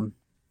 the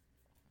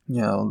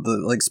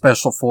like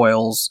special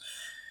foils,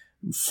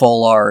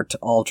 full art,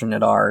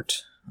 alternate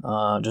art,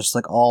 just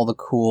like all the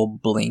cool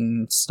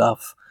bling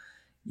stuff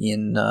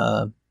in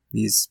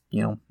these,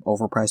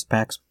 overpriced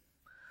packs.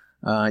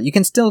 You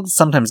can still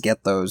sometimes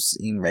get those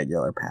in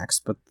regular packs,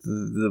 but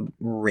the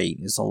rate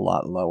is a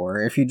lot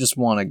lower. If you just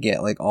want to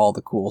get like all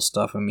the cool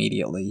stuff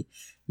immediately,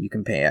 you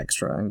can pay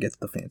extra and get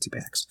the fancy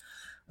packs.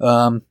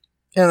 And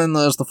then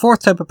there's the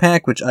fourth type of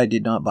pack, which I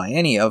did not buy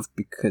any of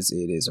because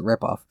it is a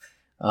ripoff.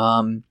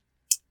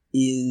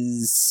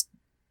 Is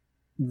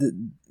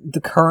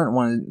the current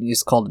one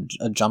is called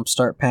a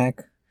Jumpstart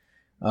pack.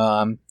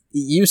 It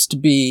used to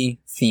be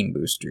theme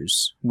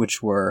boosters,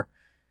 which were,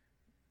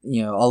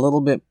 a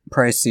little bit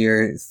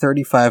pricier,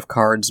 35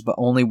 cards, but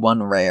only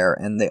 1 rare,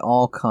 and they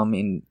all come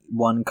in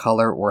 1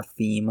 color or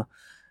theme,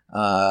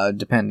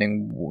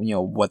 depending,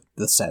 what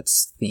the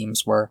set's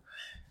themes were.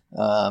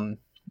 And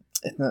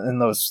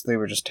those, they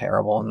were just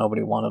terrible, and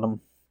nobody wanted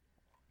them.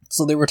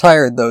 So they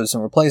retired those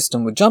and replaced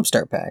them with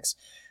Jumpstart packs,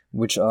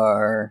 which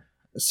are,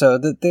 so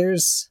that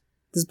there's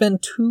been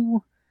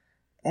 2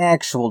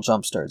 actual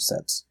Jumpstart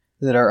sets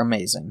that are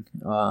amazing.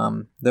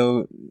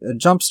 Though a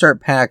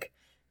Jumpstart pack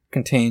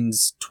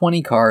contains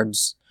 20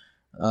 cards,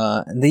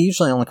 and they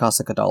usually only cost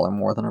like $1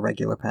 more than a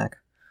regular pack.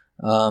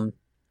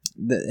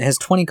 It has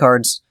 20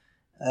 cards.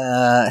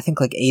 I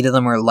think like 8 of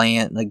them are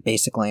land, like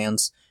basic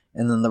lands,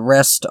 and then the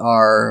rest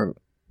are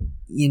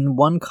in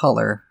 1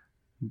 color,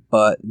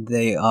 but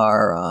they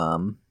are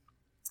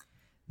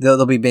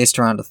they'll be based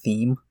around a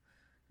theme,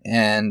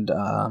 and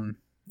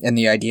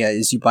the idea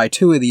is you buy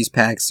 2 of these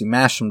packs, you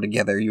mash them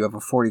together, you have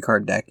a 40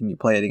 card deck, and you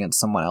play it against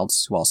someone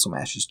else who also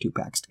mashes 2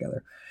 packs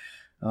together.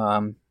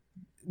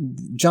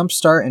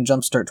 Jumpstart and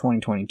Jumpstart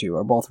 2022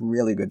 are both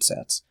really good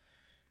sets.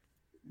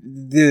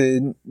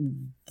 The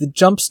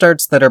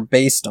Jumpstarts that are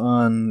based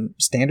on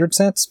standard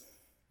sets,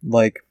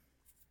 like,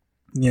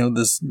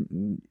 this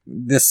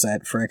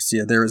set,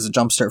 Phyrexia, there is a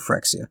Jumpstart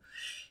Phyrexia.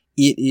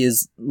 It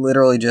is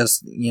literally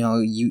just,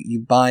 you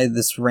buy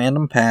this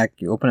random pack,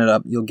 you open it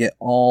up, you'll get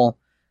all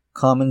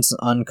commons,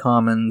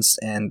 uncommons,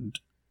 and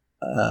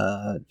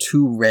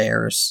 2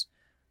 rares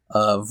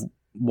of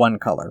 1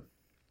 color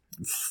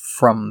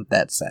from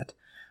that set.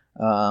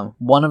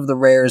 One of the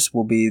rares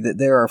will be that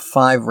there are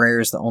 5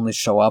 rares that only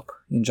show up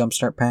in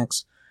Jumpstart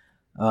packs.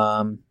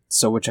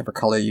 So whichever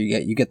color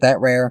you get that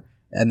rare,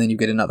 and then you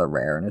get another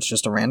rare, and it's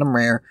just a random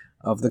rare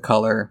of the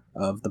color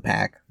of the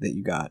pack that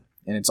you got,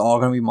 and it's all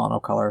going to be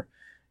monocolor,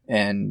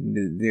 and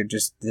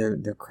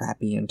they're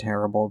crappy and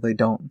terrible.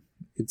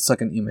 It's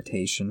like an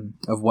imitation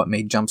of what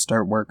made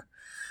Jumpstart work.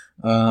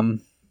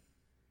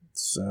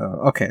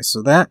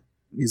 So that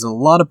is a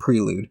lot of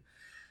prelude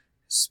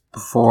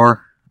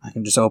before I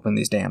can just open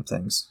these damn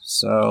things.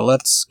 So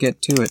let's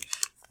get to it.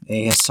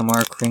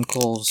 ASMR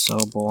crinkles,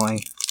 oh boy.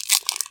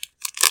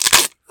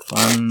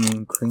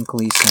 Fun,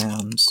 crinkly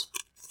sounds.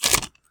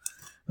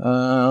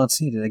 Let's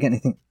see, did I get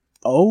anything?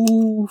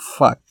 Oh,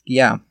 fuck,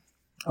 yeah.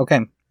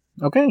 Okay,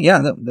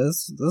 yeah,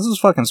 this is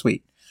fucking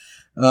sweet.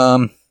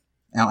 Now,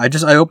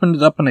 I opened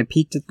it up and I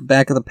peeked at the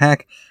back of the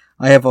pack.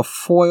 I have a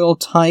foil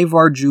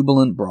Tyvar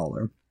Jubilant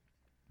Brawler.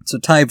 So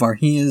Tyvar,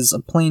 he is a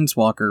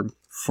planeswalker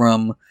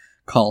from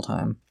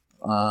Kaldheim,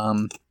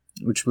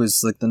 which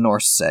was like the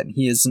Norse set.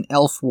 He is an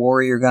elf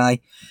warrior guy,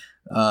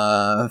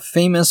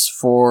 famous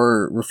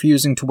for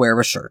refusing to wear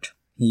a shirt.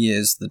 He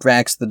is the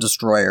Drax the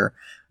Destroyer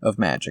of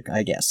Magic,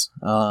 I guess.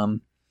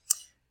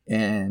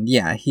 And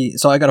yeah,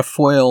 so I got a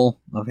foil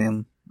of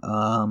him.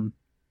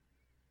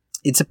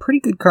 It's a pretty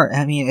good card.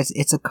 I mean,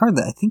 it's a card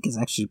that I think is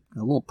actually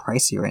a little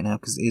pricey right now,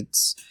 because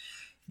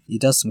he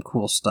does some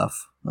cool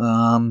stuff.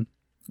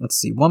 Let's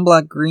see, 1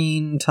 black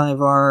green,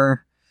 Tyvar,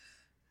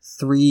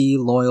 3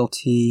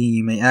 loyalty.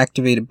 You may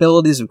activate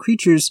abilities of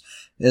creatures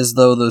as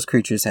though those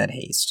creatures had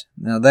haste.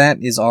 Now that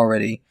is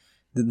already,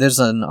 there's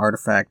an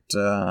artifact,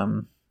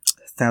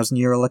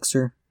 1,000-year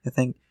elixir, I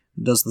think,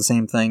 does the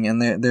same thing,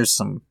 and there's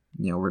some,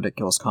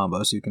 ridiculous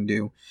combos you can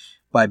do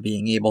by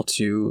being able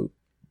to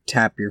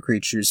tap your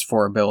creatures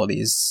for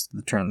abilities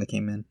the turn they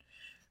came in.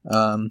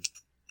 +1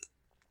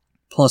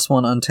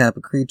 untap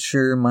a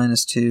creature,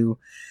 -2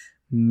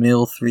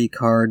 mill 3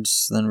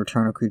 cards, then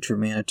return a creature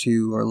mana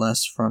 2 or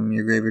less from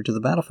your graveyard to the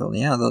battlefield.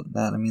 Yeah,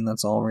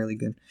 that's all really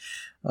good.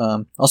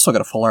 Also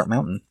got a full art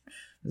mountain,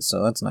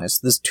 so that's nice.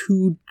 There's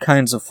 2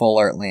 kinds of full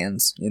art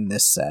lands in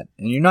this set,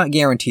 and you're not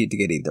guaranteed to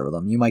get either of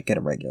them. You might get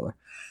a regular.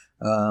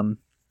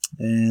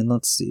 And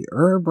let's see,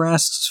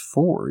 Urbrask's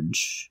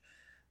Forge.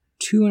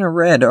 2 and a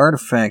red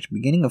artifact,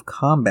 beginning of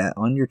combat.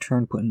 On your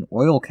turn, put an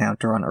oil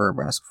counter on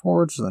Urbrask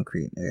Forge, then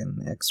create an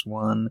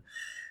X1.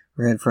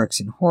 Red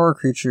Phyrexian horror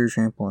creature,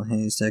 trample and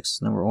haste,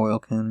 X number of oil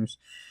counters.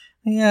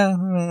 Yeah,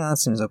 that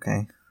seems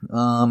okay.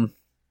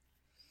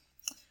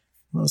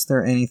 Was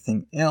there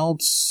anything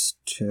else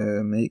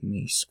to make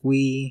me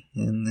squee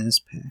in this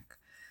pack?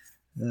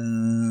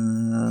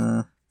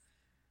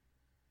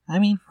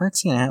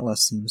 Phyrexian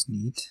Atlas seems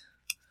neat.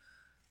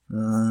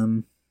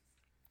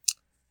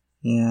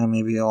 Yeah,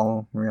 maybe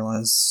I'll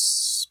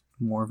realize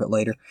more of it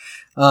later.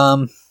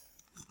 And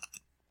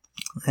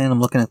I'm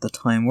looking at the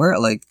time. We're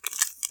at like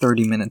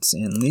 30 minutes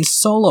in. These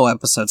solo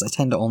episodes, I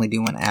tend to only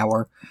do an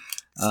hour,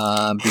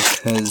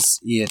 because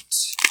it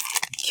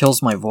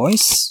kills my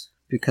voice,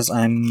 because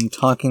I'm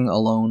talking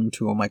alone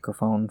to a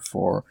microphone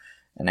for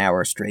an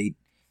hour straight.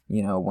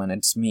 When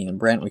it's me and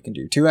Brent, we can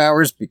do 2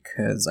 hours,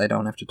 because I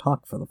don't have to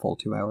talk for the full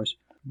 2 hours.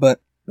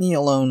 But me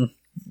alone,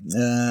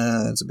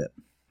 it's a bit.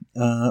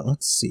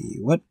 Let's see,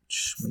 what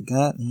we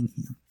got in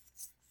here.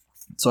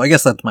 So I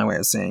guess that's my way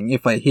of saying,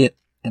 if I hit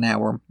an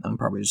hour, I'm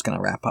probably just going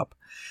to wrap up.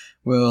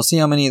 We'll see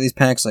how many of these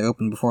packs I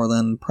open before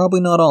then. Probably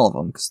not all of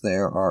them, because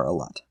there are a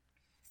lot.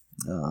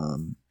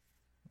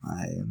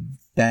 I am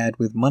bad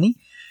with money,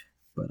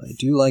 but I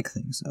do like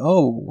things.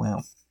 Oh,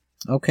 wow.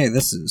 Okay,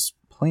 this is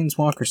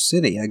Planeswalker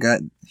City. I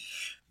got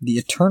the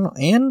Eternal,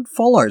 and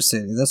Full Art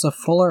City. That's a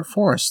Full Art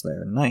Forest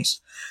there. Nice.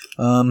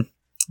 The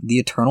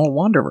Eternal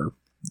Wanderer.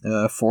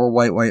 4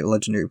 white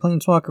legendary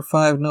Planeswalker,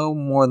 5, no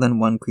more than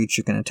 1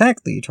 creature can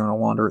attack the Eternal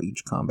Wanderer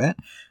each combat.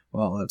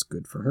 Well, that's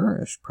good for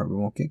her. She probably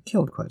won't get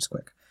killed quite as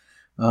quick.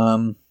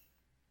 +1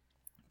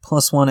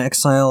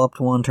 exile up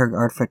to 1 target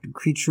artifacted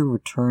creature,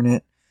 return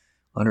it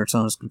under its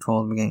owner's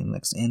control at the beginning of the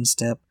next end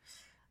step.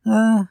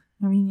 Yeah,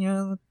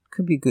 that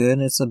could be good.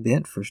 It's a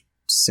bit for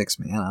 6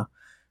 mana.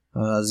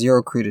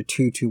 0 create a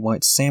 2/2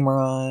 white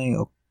samurai.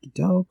 Okie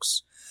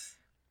dokes.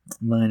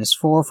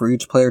 -4 for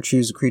each player,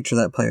 choose a creature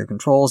that player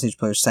controls. Each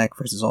player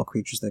sacrifices all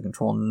creatures they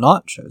control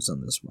not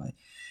chosen this way.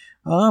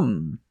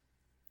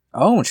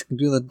 Oh, she can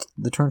do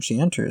the turn she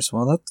enters.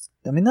 Well,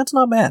 that's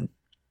not bad.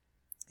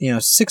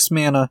 6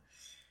 mana,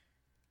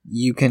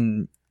 you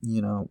can,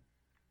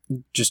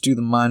 just do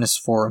the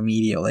 -4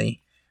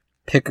 immediately.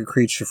 Pick a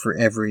creature for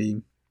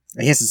every,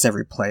 I guess it's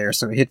every player,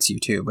 so it hits you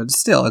too, but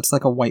still, it's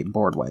like a white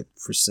board wipe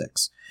for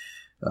 6.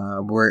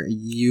 Where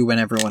you and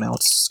everyone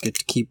else get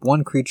to keep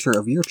 1 creature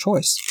of your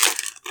choice.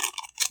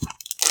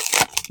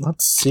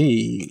 Let's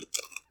see.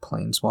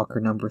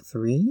 Planeswalker number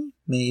 3?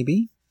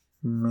 Maybe.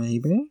 What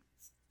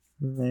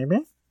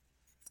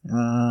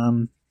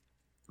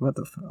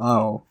the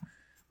oh.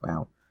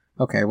 Wow.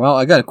 Okay, well,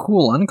 I got a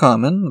cool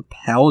uncommon,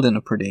 Paladin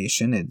of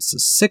Predation. It's a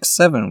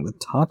 6/7 with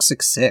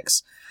Toxic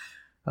 6.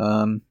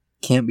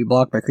 Can't be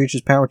blocked by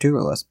creatures power 2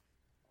 or less.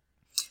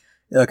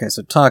 Okay,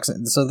 so Toxic.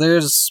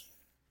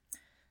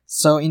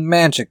 So in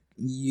Magic,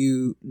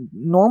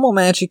 normal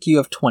Magic, you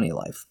have 20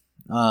 life.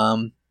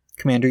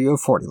 Commander, you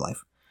have 40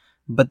 life.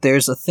 But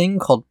there's a thing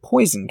called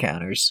poison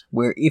counters,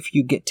 where if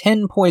you get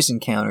 10 poison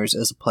counters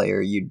as a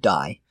player, you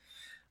die.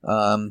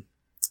 So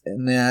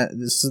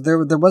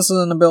there was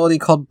an ability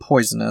called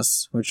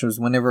Poisonous, which was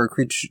whenever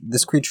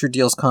this creature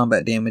deals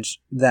combat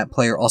damage, that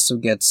player also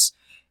gets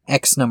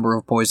X number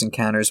of poison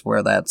counters,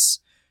 where that's,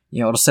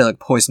 it'll say like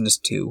Poisonous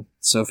 2.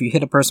 So if you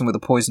hit a person with a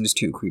Poisonous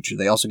 2 creature,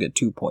 they also get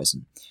 2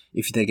 poison.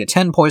 If they get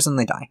 10 poison,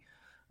 they die.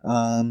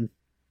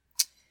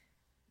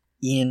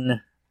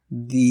 In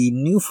the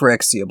new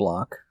Phyrexia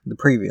block, the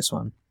previous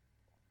one,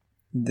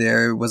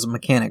 there was a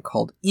mechanic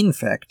called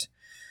Infect,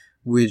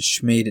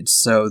 which made it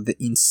so that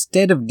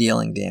instead of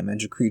dealing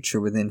damage, a creature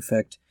with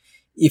Infect,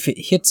 if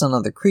it hits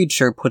another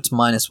creature, puts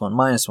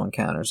 -1/-1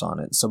 counters on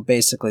it. So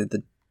basically,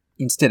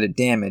 instead of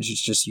damage,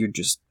 you're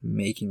just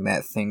making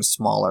that thing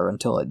smaller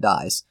until it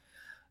dies.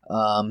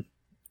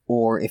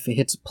 Or if it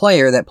hits a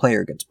player, that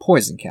player gets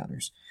poison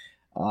counters.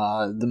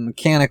 The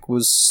mechanic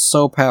was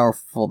so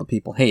powerful that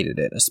people hated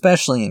it,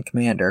 especially in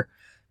Commander,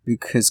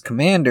 because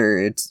Commander,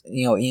 it's,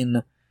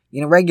 in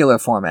a regular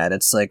format,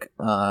 it's like,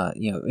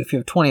 if you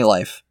have 20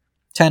 life,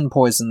 10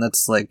 poison,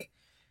 that's like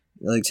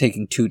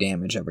taking 2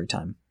 damage every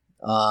time.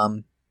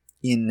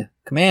 In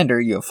Commander,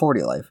 you have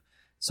 40 life,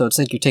 so it's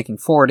like you're taking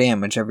 4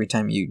 damage every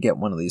time you get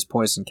one of these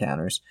poison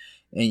counters,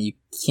 and you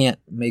can't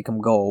make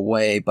them go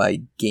away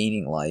by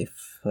gaining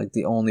life. Like,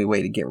 the only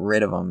way to get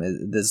rid of them is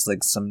there's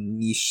like some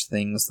niche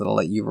things that'll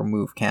let you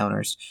remove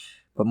counters,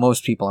 but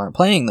most people aren't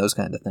playing those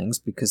kind of things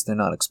because they're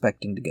not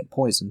expecting to get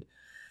poisoned.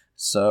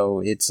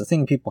 So it's a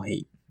thing people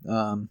hate.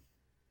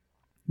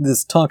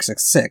 This Toxic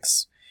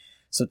 6.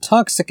 So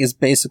Toxic is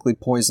basically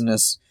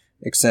poisonous,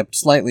 except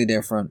slightly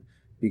different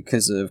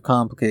because of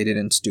complicated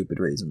and stupid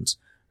reasons.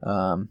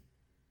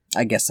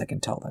 I guess I can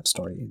tell that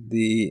story.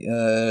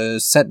 The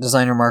set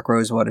designer Mark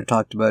Rosewater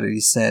talked about it. He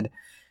said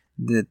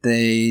that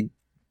they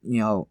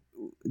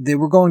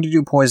were going to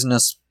do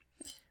poisonous,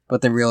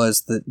 but they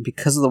realized that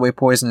because of the way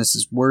poisonous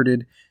is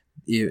worded,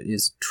 it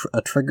is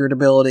a triggered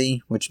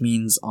ability, which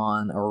means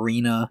on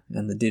Arena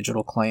and the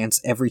digital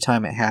clients, every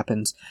time it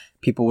happens,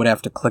 people would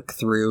have to click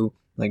through,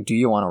 like, do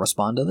you want to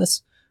respond to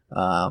this?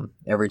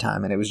 Every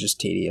time, and it was just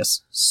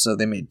tedious. So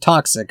they made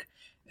Toxic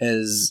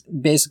as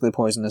basically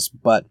poisonous,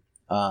 but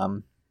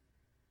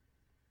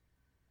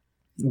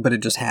it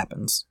just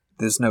happens.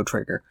 There's no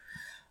trigger.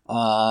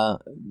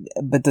 But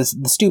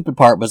the stupid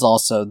part was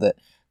also that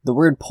the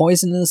word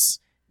poisonous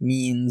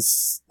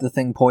means the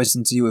thing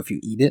poisons you if you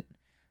eat it.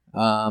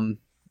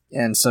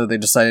 And so they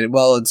decided,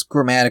 well, it's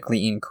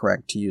grammatically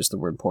incorrect to use the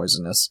word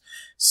poisonous,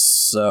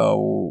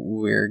 so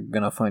we're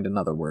gonna find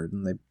another word,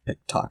 and they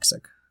picked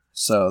toxic.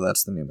 So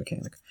that's the new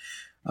mechanic.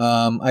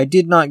 I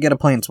did not get a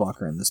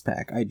Planeswalker in this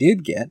pack. I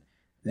did get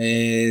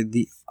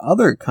the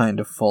other kind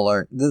of full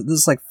art.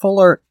 There's like full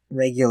art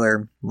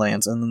regular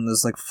lands, and then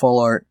there's like full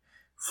art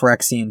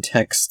Phyrexian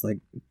text, like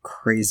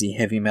crazy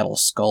heavy metal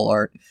skull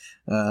art.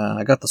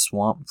 I got the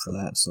swamp for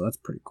that, so that's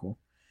pretty cool.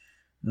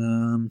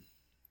 Okay,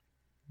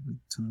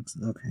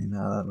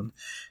 now that one.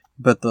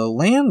 But the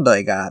land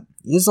I got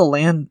is a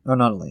land, or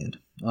not a land.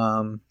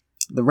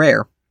 The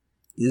rare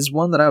is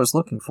one that I was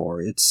looking for.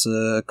 It's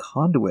a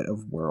Conduit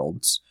of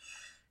Worlds.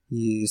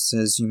 He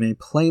says you may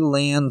play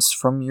lands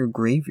from your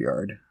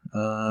graveyard.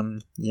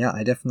 Yeah,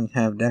 I definitely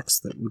have decks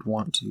that would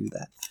want to do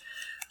that.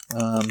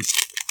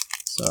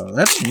 So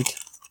that's neat.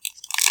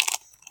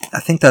 I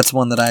think that's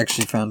one that I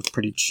actually found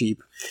pretty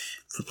cheap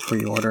for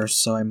pre-order,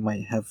 so I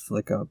might have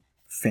like a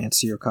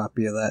fancier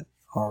copy of that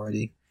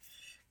already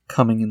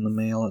coming in the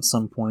mail at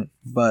some point.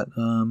 But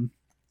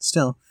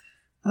still.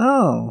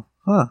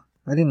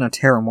 I didn't know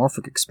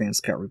Terramorphic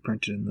Expanse got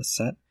reprinted in this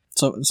set.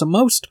 So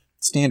most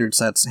standard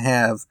sets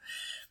have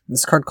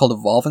this card called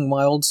Evolving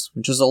Wilds,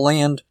 which is a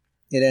land.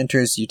 It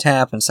enters, you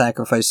tap, and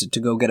sacrifice it to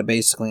go get a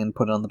basic land,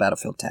 put it on the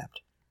battlefield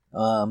tapped.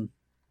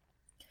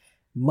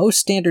 Most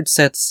standard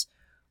sets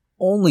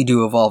only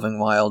do Evolving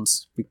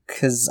Wilds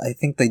because I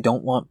think they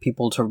don't want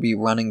people to be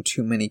running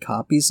too many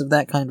copies of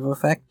that kind of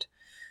effect.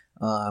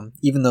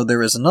 Even though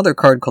there is another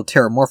card called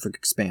Terramorphic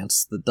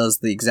Expanse that does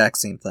the exact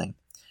same thing.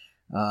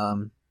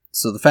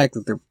 So the fact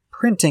that they're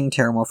printing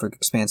Terramorphic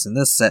Expanse in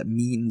this set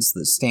means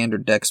that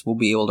standard decks will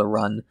be able to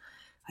run,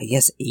 I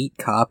guess, 8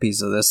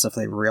 copies of this if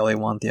they really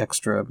want the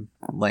extra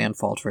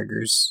landfall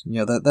triggers.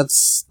 You know,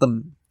 that's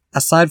the...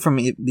 Aside from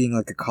it being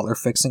like a color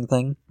fixing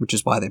thing, which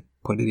is why they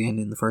put it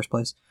in the first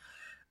place,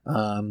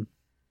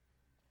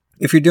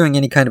 if you're doing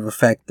any kind of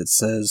effect that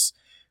says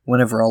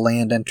whenever a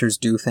land enters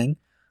do thing,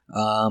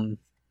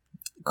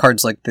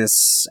 cards like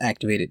this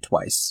activate it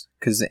twice,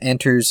 because it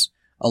enters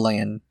a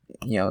land,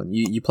 you know,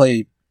 you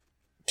play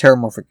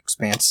Terramorphic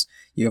Expanse,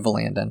 you have a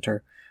land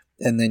enter,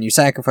 and then you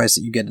sacrifice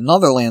it, you get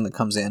another land that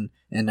comes in,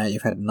 and now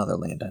you've had another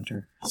land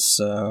enter.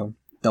 So,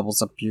 doubles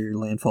up your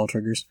landfall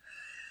triggers.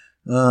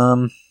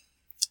 Let's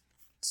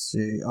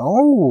see.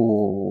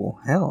 Oh,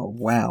 hell,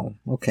 wow.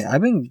 Okay,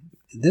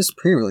 this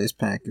pre-release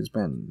pack has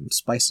been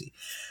spicy.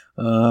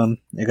 I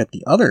got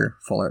the other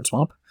Full Art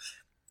Swamp,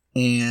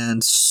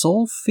 and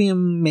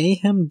Sulfium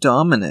Mayhem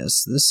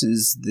Dominus. This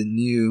is the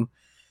new...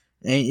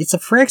 It's a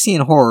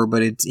Phyrexian horror,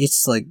 but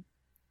it's like...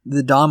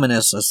 The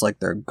Dominus is like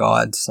their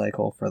god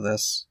cycle for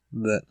this.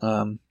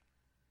 So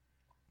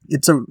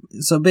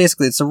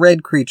basically, it's a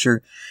red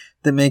creature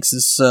that makes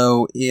it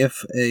so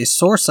if a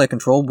source I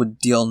control would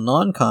deal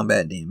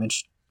non-combat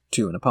damage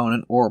to an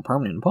opponent or a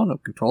permanent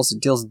opponent controls,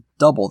 it deals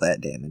double that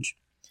damage.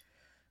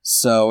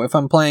 So if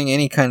I'm playing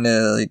any kind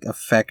of like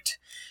effect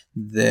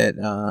that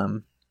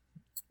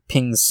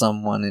pings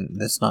someone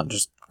and that's not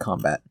just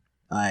combat,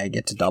 I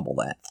get to double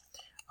that.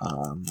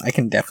 I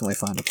can definitely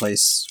find a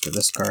place for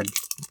this card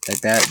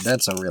like that.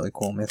 That's a really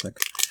cool mythic.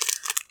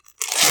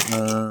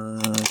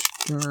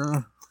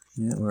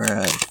 Yeah, we're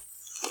at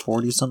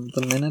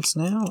 40-something minutes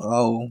now.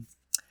 Oh,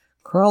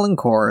 Crawling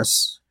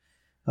Chorus.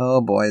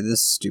 Oh boy,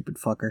 this stupid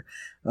fucker.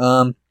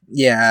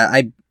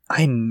 Yeah,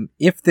 I'm.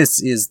 If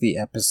this is the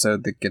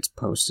episode that gets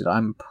posted,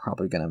 I'm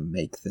probably gonna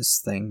make this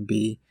thing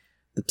be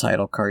the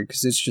title card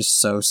because it's just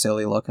so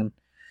silly looking.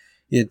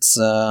 It's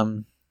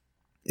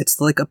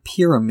like a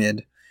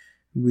pyramid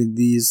with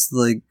these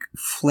like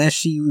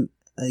fleshy,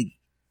 like,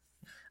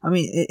 I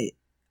mean,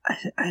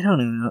 I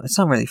don't even know. It's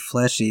not really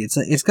fleshy.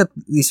 It's got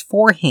these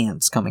 4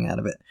 hands coming out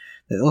of it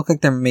that look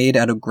like they're made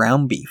out of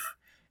ground beef,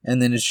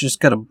 and then it's just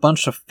got a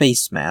bunch of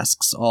face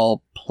masks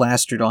all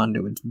plastered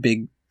onto its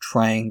big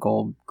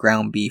triangle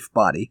ground beef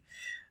body.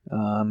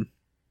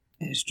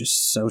 It's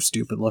just so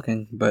stupid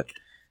looking, but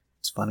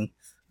it's funny.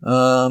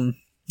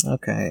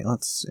 Okay,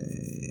 let's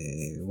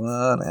see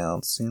what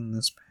else in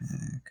this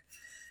pack.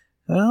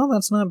 Well,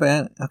 that's not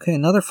bad. Okay,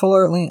 another full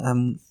art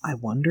land. I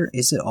wonder,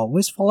 is it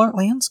always full art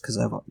lands? Because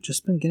I've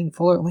just been getting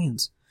full art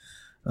lands.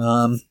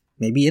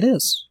 Maybe it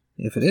is.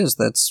 If it is,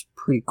 that's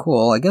pretty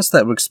cool. I guess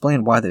that would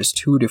explain why there's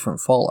 2 different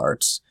full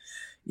arts.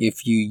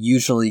 If you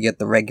usually get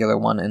the regular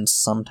one and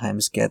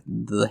sometimes get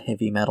the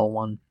heavy metal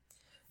one.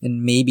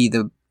 And maybe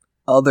the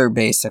other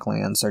basic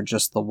lands are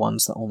just the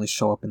ones that only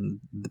show up in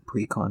the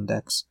pre-con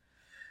decks.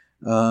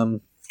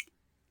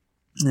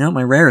 Now,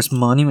 my rarest,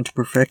 Monument to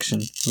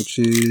Perfection, which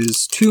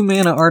is 2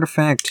 mana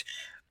artifact,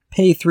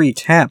 pay 3,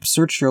 tap,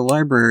 search your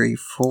library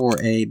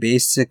for a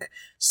basic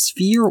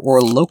sphere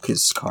or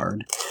locust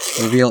card.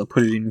 Reveal it,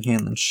 put it in your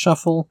hand, then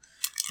shuffle.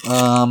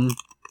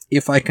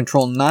 If I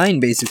control 9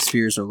 basic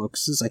spheres or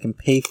locusts, I can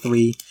pay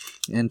 3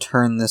 and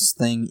turn this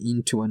thing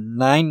into a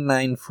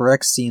 9/9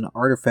 Phyrexian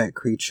artifact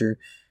creature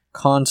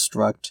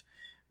construct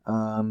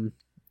that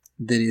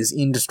is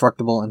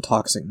indestructible and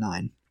toxic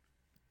 9.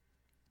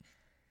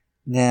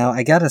 Now,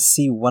 I gotta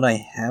see what I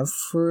have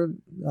for...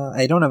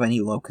 I don't have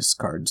any locust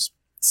cards.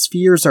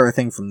 Spheres are a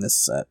thing from this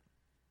set.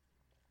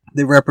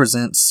 They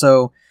represent...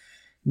 So,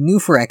 New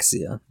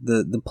Phyrexia,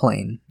 the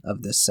plane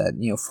of this set,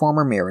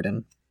 former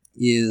Mirrodin,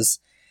 is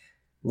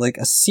like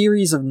a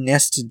series of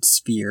nested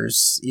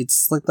spheres.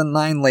 It's like the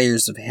 9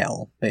 layers of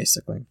hell,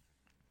 basically.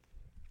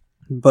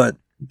 But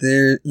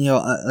they're,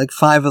 like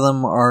 5 of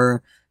them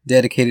are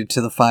dedicated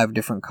to the 5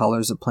 different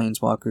colors of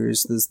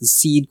planeswalkers. There's the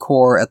seed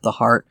core at the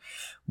heart,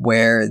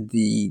 where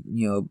the,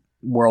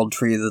 world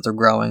tree that they're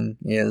growing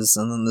is,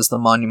 and then there's the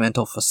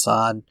monumental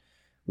facade,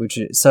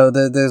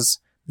 there's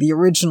the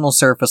original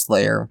surface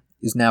layer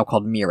is now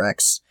called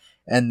Mirex,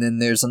 and then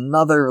there's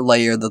another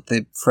layer that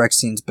the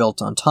Phyrexians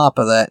built on top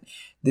of that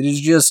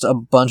is just a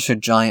bunch of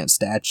giant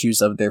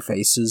statues of their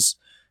faces,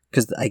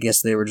 because I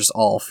guess they were just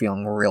all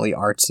feeling really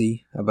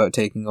artsy about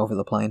taking over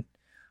the plane.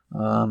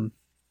 And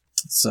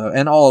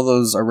all of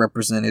those are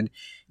represented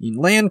in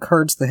land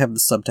cards that have the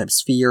subtype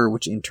sphere,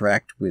 which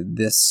interact with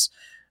this.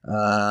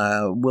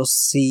 We'll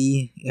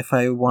see if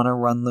I want to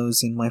run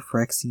those in my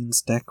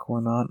Phyrexians deck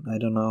or not. I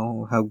don't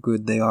know how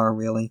good they are,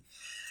 really.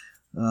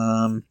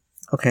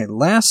 Okay,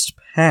 last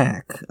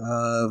pack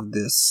of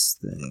this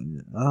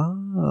thing.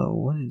 Oh,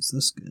 what is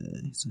this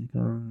guy?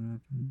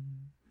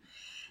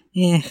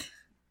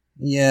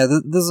 Yeah,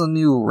 there's a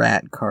new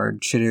rat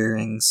card,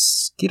 Chittering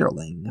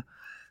Skitterling.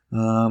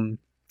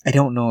 I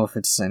don't know if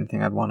it's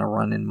anything I'd want to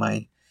run in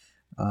my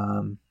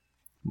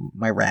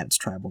my Rats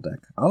tribal deck.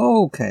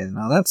 Okay,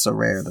 now that's a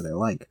rare that I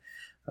like.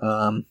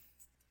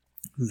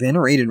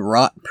 Venerated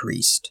Rot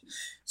Priest.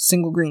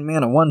 Single green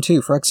mana,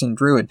 1/2, Phyrexian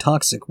Druid,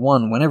 toxic,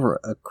 1. Whenever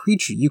a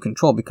creature you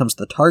control becomes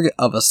the target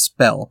of a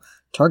spell,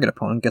 target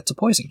opponent gets a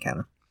poison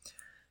counter.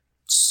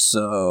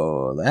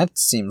 So, that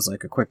seems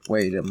like a quick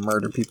way to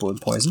murder people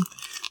with poison.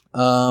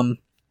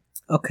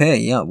 Okay,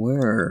 yeah,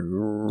 we're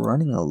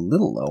running a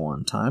little low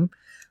on time.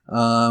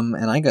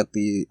 And I got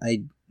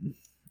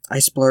I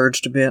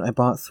splurged a bit. I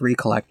bought 3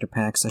 collector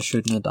packs. I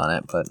shouldn't have done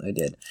it, but I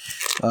did.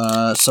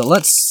 So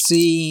let's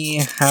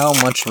see how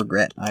much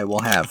regret I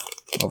will have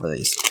over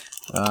these.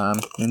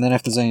 And then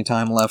if there's any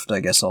time left,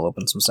 I guess I'll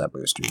open some set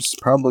boosters.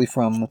 Probably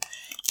from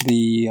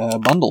the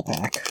bundle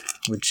pack,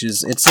 which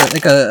is, it's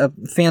like a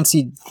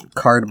fancy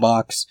card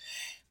box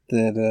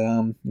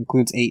that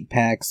includes 8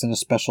 packs and a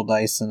special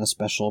dice and a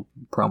special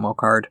promo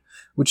card,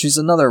 which is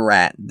another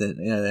rat that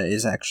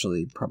is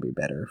actually probably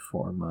better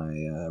for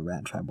my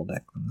rat tribal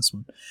deck than this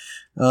one.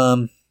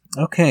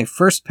 Okay,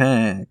 first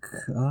pack.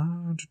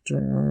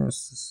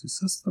 Is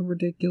this the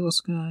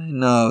ridiculous guy?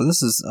 No,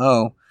 this is...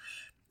 Oh,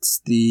 it's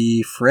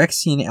the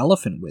Phyrexian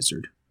Elephant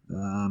Wizard.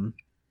 In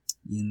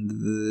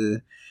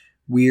the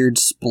weird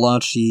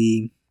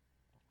splotchy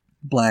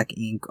black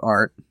ink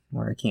art,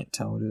 where I can't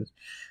tell what it is.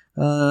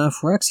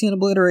 Phyrexian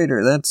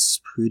Obliterator,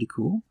 that's pretty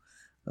cool.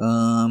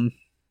 Looks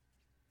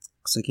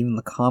like even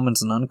the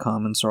commons and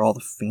uncommons are all the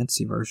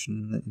fancy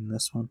version in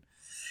this one.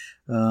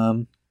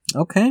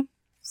 Okay.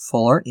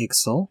 Full Art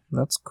Ixal,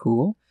 that's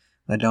cool.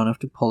 I don't have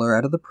to pull her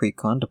out of the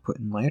precon to put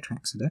in my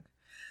Atraxa deck.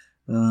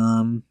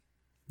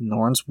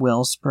 Norn's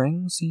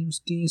Wellspring seems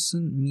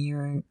decent.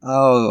 Mirror.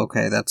 Oh,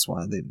 okay, that's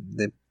why they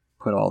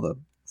put all the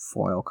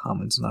foil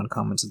commons and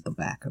uncommons at the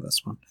back of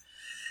this one.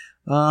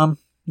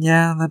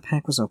 Yeah, that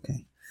pack was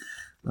okay.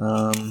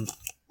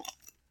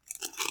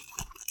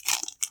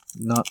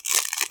 Not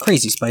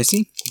crazy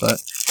spicy,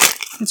 but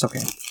it's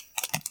okay.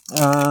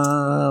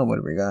 What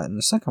do we got in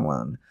the second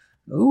one?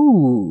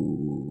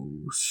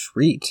 Ooh,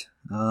 sweet.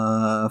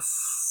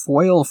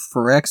 Foil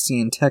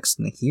Phyrexian Text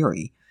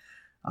Nahiri.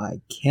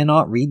 I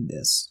cannot read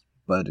this,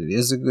 but it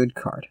is a good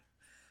card.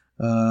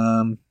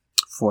 Foil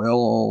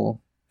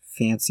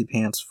Fancy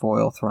Pants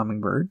Foil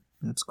Thrumming Bird.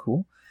 That's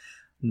cool.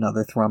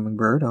 Another Thrumming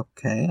Bird.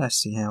 Okay, I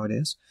see how it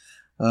is.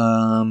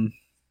 Phyrexian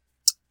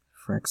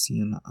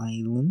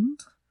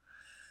Island.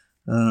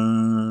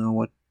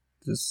 What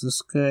does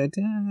this guy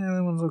do?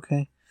 That one's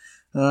okay.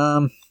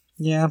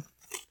 Yeah.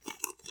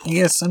 I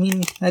guess, I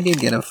did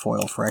get a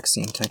foil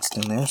Phyrexian text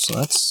in there, so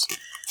that's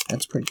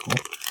pretty cool.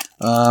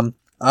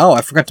 Oh,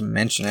 I forgot to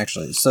mention,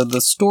 actually. So the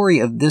story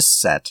of this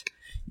set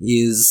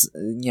is,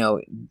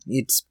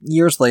 it's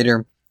years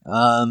later.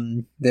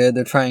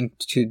 They're trying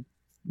to...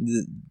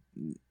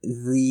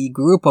 The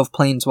group of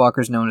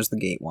planeswalkers known as the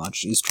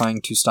Gatewatch is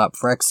trying to stop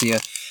Phyrexia,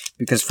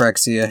 because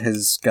Phyrexia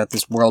has got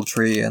this world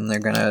tree, and they're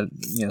gonna,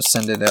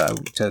 send it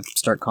out to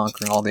start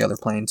conquering all the other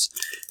planes.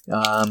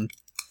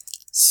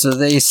 So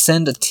they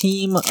send a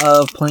team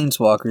of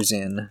planeswalkers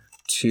in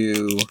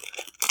to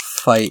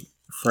fight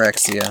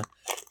Phyrexia,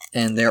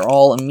 and they're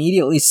all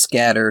immediately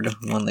scattered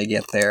when they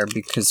get there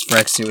because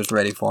Phyrexia was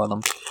ready for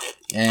them.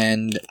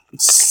 And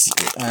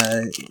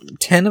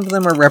 10 of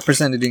them are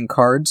represented in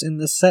cards in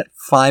this set.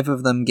 5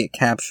 of them get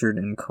captured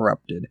and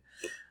corrupted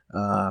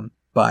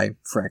by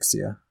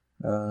Phyrexia.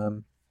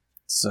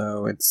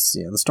 So it's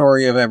the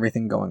story of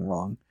everything going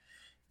wrong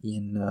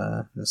in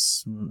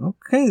this.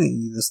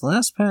 Okay, this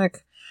last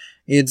pack,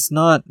 it's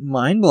not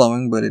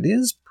mind-blowing, but it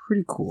is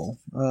pretty cool.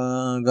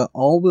 Got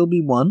All Will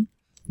Be One,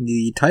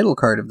 the title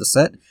card of the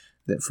set,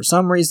 that for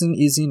some reason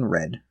is in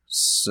red.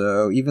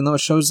 So even though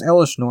it shows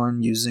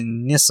Elishnorn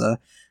using Nissa,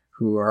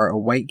 who are a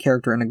white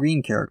character and a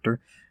green character,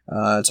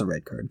 it's a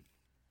red card.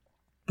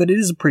 But it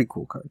is a pretty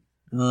cool card.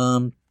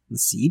 The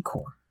Seed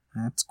Core,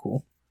 that's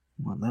cool.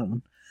 I want that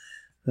one.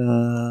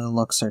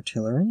 Lux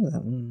Artillery,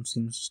 that one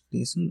seems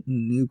decent.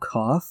 New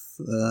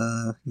Koth,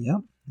 yeah,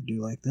 I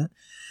do like that.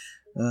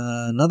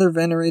 Another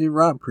Venerated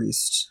Rot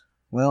Priest.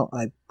 Well,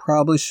 I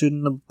probably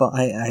shouldn't have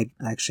I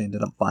actually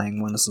ended up buying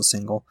one as a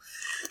single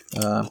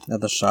at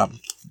the shop.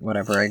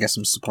 Whatever, I guess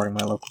I'm supporting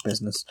my local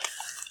business.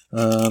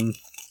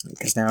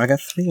 Because now I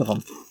got 3 of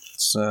them.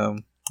 So,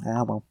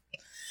 well.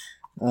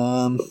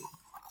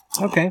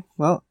 Okay,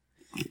 well,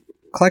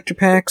 collector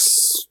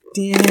packs,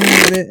 yeah,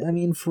 I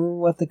mean, for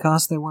what they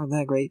cost, they weren't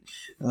that great.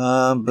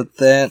 But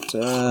that,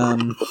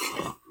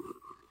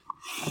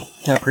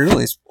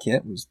 pre-release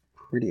kit was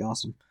pretty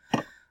awesome.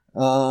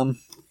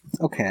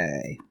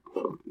 Okay.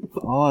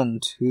 On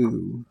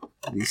to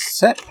the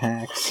set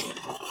packs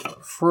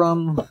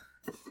from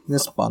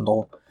this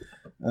bundle.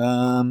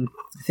 I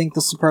think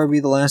this will probably be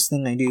the last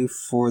thing I do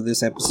for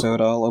this episode.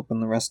 I'll open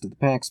the rest of the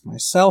packs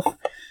myself.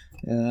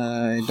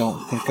 I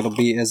don't think it'll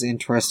be as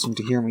interesting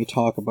to hear me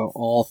talk about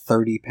all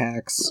 30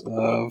 packs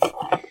of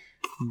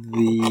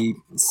the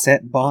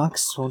set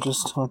box. We'll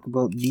just talk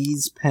about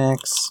these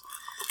packs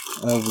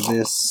of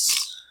this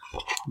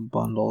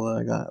bundle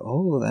that I got.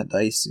 Oh, that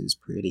dice is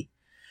pretty.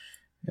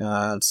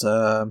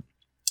 So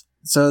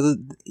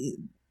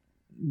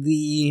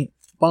the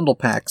bundle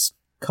packs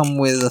come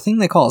with a thing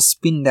they call a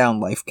spin down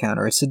life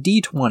counter. It's a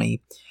D20,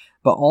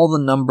 but all the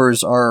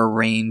numbers are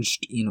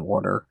arranged in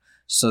order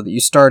so that you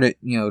start at,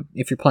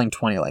 if you're playing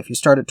 20 life, you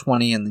start at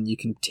 20 and then you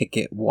can tick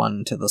it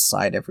 1 to the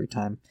side every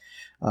time.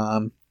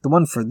 The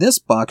one for this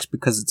box,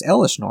 because it's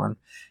Elishnorn,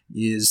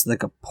 is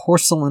like a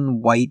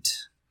porcelain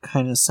white,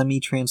 kind of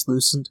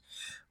semi-translucent,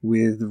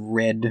 with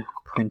red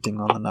printing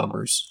on the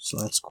numbers, so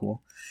that's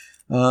cool.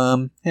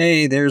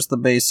 Hey, there's the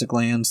basic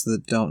lands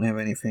that don't have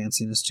any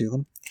fanciness to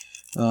them.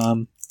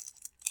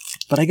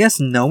 But I guess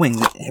knowing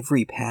that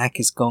every pack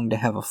is going to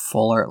have a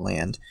full art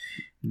land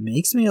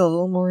makes me a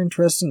little more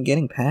interested in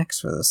getting packs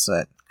for this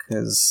set,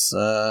 because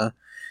I'll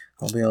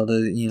be able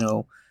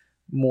to,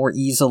 more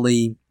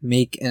easily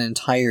make an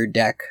entire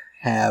deck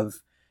have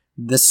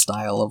this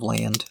style of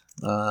land.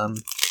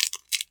 Because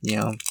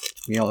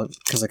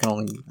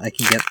I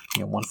can get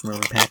one from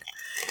every pack.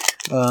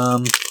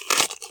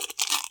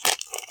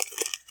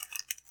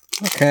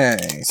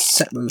 Okay,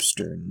 set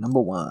booster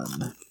number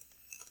 1.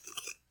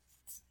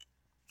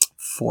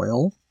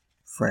 Foil,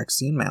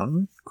 Phyrexian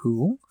Mountain,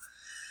 cool.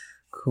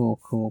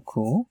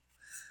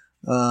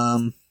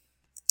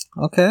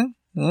 Okay,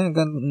 yeah,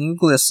 got new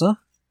Glissa,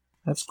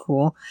 that's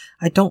cool.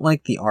 I don't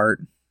like the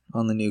art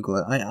on the new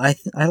Glissa.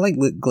 I like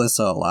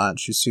Glissa a lot,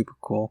 she's super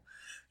cool.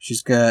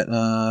 She's got,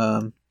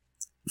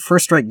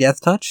 First Strike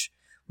Death Touch,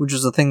 which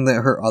is a thing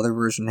that her other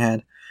version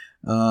had.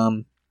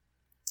 And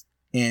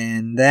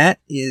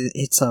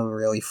it's a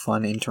really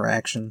fun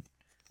interaction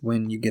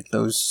when you get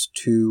those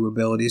 2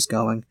 abilities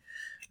going.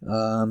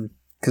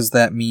 Because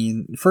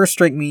First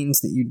Strike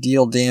means that you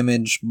deal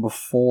damage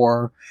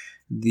before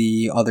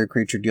the other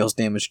creature deals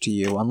damage to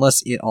you,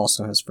 unless it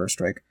also has First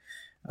Strike.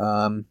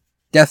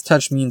 Death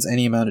Touch means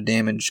any amount of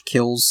damage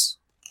kills.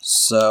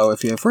 So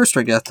if you have First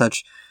Strike Death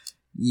Touch,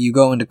 you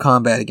go into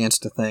combat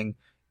against a thing,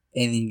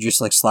 and then you just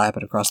slap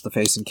it across the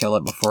face and kill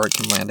it before it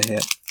can land a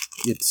hit.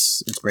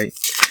 It's great.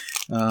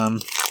 So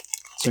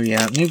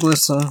yeah, new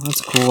Glissa,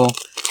 that's cool.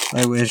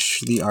 I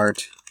wish the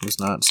art was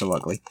not so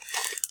ugly.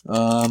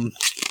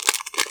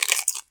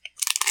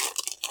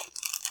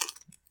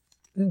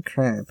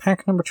 Okay,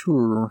 pack number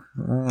 2.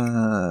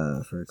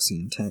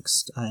 Phyrexian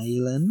Text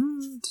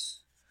Island.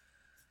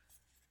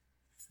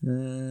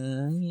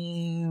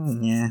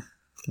 Yeah,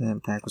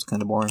 that pack was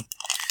kind of boring.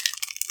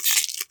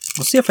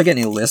 We'll see if I get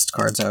any list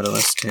cards out of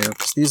this too,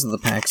 because these are the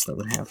packs that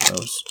would have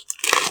those.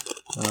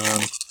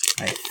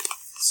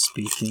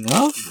 Speaking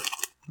of,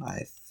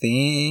 I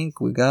think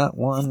we got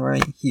one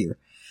right here.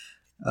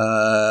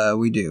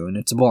 We do, and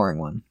it's a boring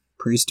one.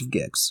 Priest of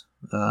Gix.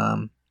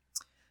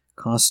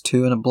 Costs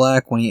 2 and a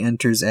black. When he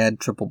enters, add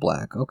triple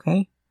black.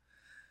 Okay.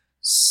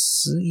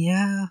 So,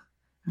 yeah.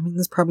 I mean,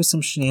 there's probably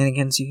some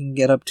shenanigans you can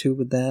get up to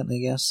with that, I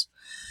guess.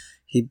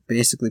 He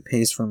basically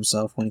pays for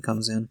himself when he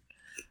comes in.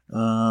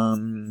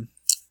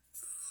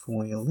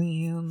 Foil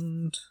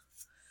land.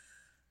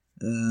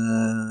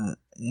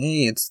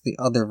 Hey, it's the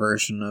other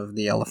version of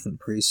the Elephant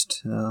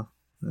Priest. At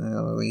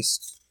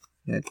least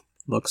it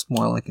looks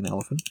more like an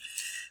elephant.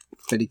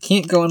 but he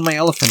can't go in my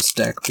elephant's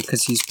deck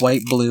because he's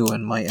white-blue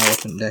and my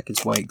elephant deck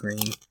is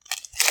white-green.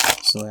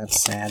 So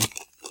that's sad.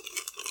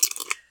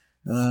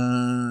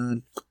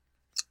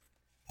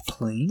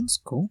 Planes,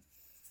 cool.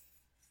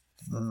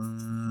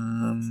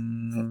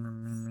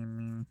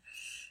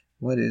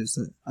 What is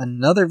it?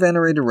 Another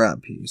venerated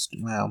rot piece.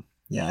 Wow.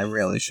 Yeah, I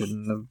really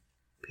shouldn't have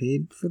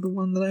paid for the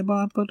one that I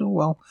bought, but oh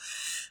well.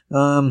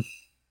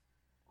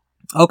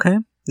 Okay.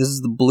 This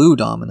is the blue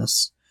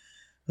Dominus.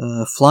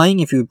 Flying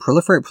if you would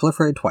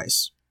proliferate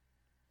twice.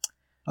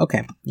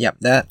 Okay. Yep,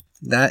 that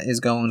is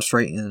going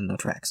straight in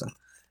Phyrexia.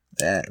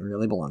 That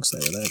really belongs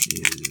there. That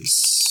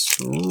is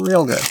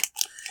real good.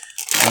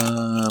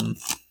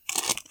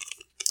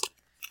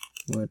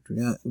 What we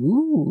got?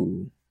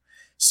 Ooh.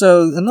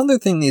 So another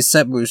thing these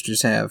set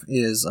boosters have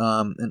is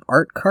an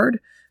art card,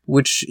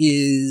 which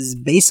is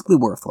basically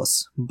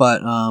worthless,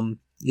 but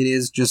it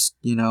is just,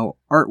 you know,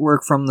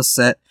 artwork from the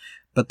set,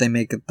 but they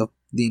make it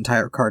the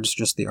entire card is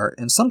just the art,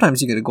 and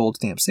sometimes you get a gold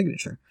stamp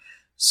signature.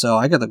 So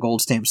I got the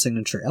gold stamp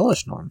signature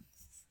Elishnorn,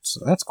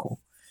 so that's cool.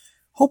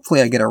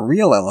 Hopefully I get a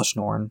real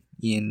Elishnorn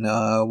in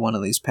one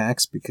of these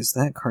packs, because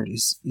that card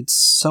it's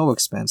so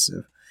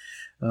expensive.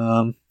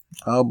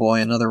 Oh boy,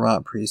 another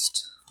Rot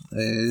Priest.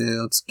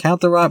 Let's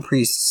count the Rot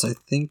Priests. I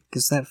think,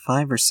 is that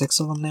 5 or 6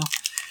 of them now?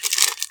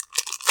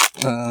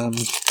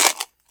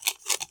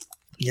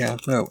 Yeah,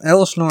 no,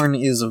 Elishnorn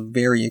is a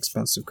very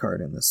expensive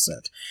card in this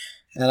set.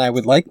 And I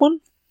would like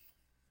one,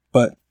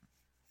 but,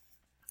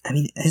 I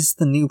mean, as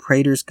the new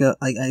Praetors go,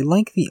 I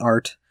like the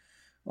art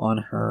on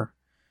her,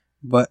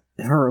 but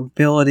her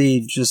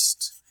ability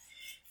just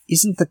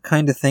isn't the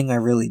kind of thing I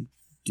really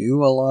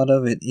do a lot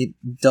of. It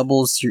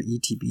doubles your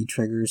ETB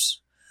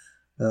triggers,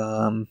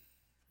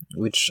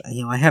 which,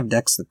 you know, I have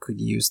decks that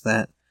could use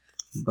that,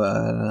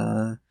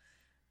 but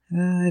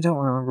I don't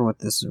remember what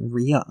this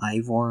Rhea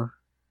Ivor.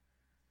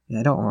 Yeah,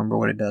 I don't remember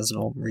what it does, and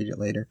I'll read it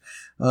later.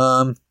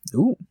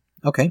 Ooh,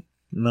 okay.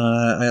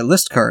 A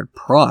list card,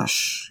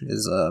 Prosh,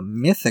 is a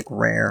mythic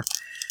rare,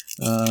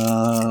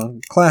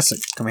 classic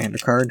commander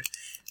card.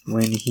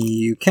 When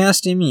you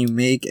cast him, you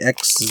make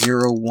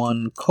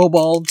X01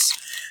 kobolds,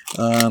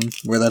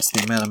 where that's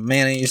the amount of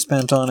mana you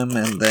spent on him,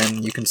 and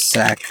then you can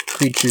sack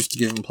creatures to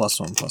give him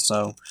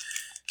 +1/+0.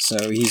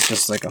 So he's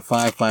just like a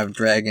 5/5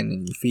 dragon,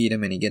 and you feed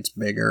him, and he gets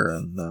bigger,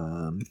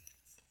 and,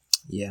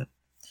 yeah.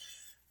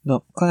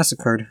 No, classic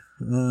card.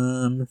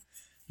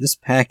 This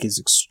pack is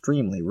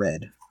extremely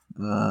red.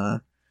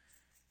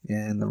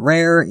 And the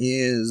rare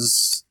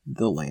is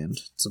the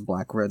land. It's a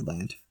black-red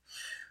land.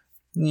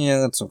 Yeah,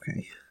 that's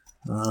okay.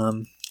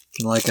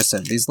 Like I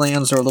said, these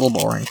lands are a little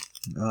boring.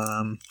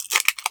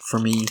 For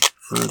me,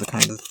 for the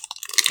kind of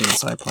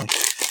things I play.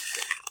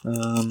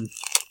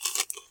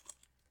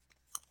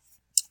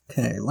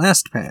 Okay,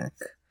 last pack.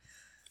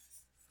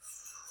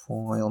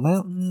 Foil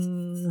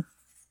Mountain.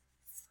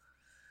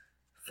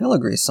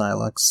 Filigree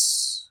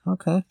Silex.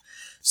 Okay.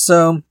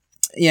 So,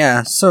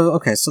 yeah, so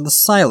the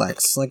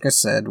Silex, like I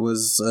said,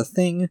 was a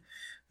thing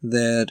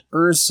that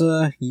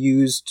Urza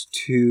used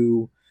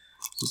to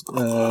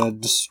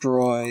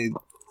destroy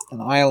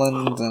an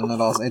island, and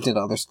it did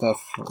other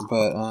stuff,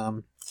 but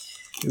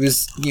it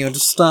was, you know, to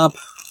stop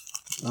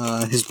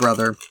his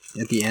brother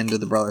at the end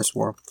of the Brothers'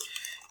 War.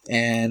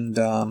 And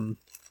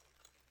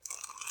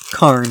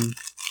Karn,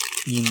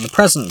 in the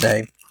present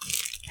day,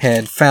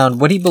 had found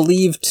what he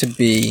believed to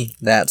be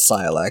that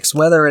Silex.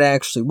 Whether it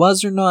actually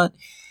was or not,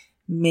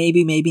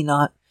 maybe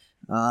not.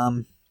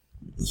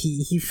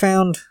 He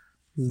found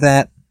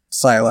that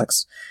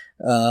Silex.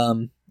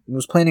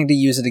 Was planning to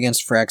use it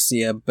against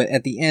Phyrexia, but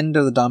at the end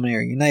of the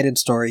Dominaria United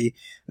story,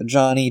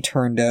 Johnny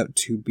turned out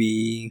to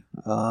be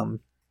a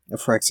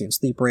Phyrexian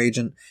sleeper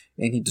agent,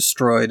 and he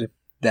destroyed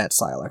that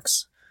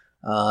Silex.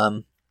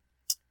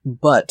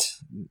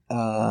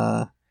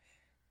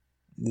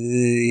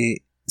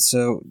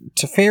 So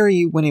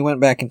Teferi, when he went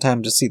back in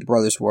time to see the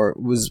Brothers' War,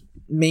 was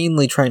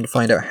mainly trying to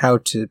find out how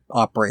to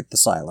operate the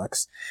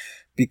Silex,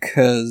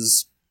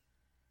 because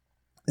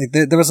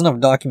there was enough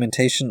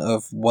documentation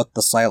of what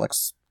the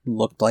Silex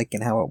looked like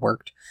and how it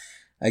worked,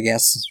 I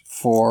guess,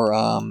 for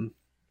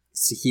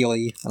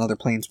Saheeli, another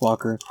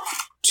Planeswalker,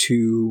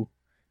 to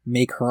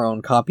make her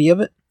own copy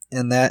of it,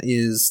 and that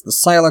is the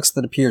Silex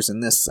that appears in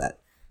this set.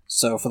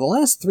 So for the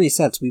last 3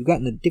 sets, we've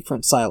gotten a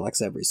different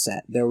Silex every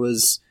set. There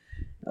was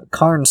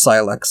Karn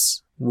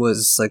Silex,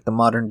 was like the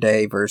modern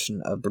day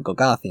version of the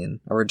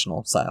Golgothian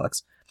original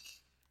Silex.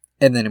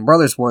 And then in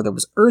Brothers' War, there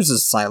was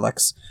Urza's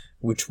Silex,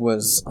 which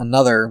was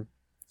another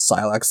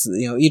Silex.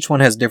 You know, each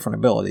one has different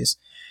abilities.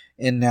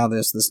 And now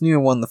there's this new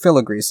one, the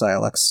Filigree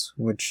Silex,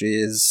 which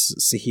is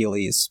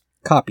Saheeli's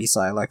copy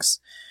Silex,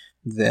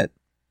 that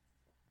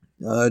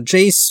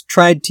Jace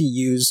tried to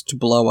use to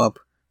blow up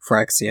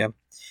Phyrexia.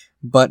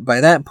 But by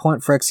that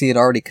point, Phyrexia had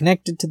already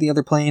connected to the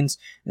other planes,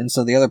 and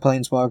so the other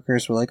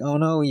planeswalkers were like, oh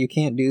no, you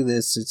can't do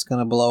this, it's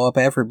gonna blow up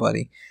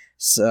everybody.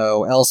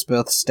 So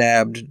Elspeth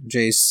stabbed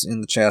Jace in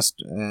the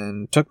chest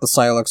and took the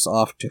Silex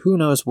off to who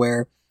knows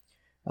where.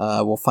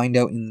 We'll find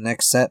out in the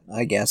next set,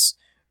 I guess,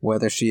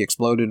 whether she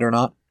exploded or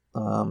not.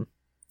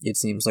 It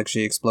seems like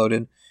she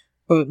exploded,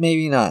 but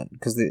maybe not,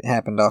 because it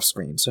happened off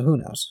screen, so who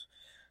knows.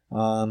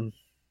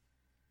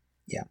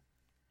 Yeah.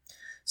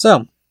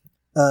 So,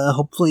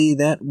 hopefully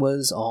that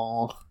was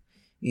all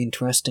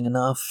interesting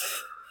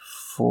enough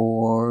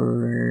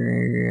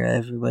for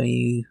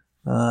everybody.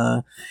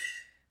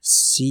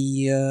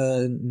 See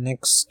ya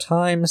next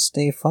time.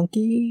 Stay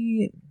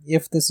funky,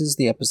 if this is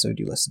the episode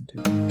you listen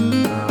to.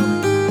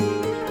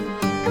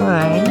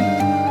 Bye.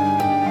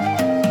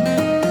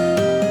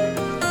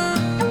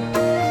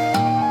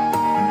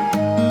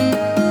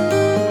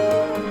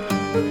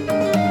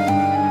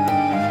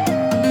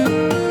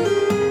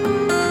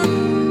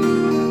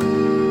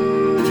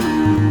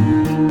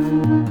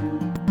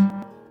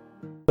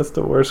 That's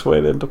the worst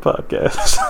way to end a podcast.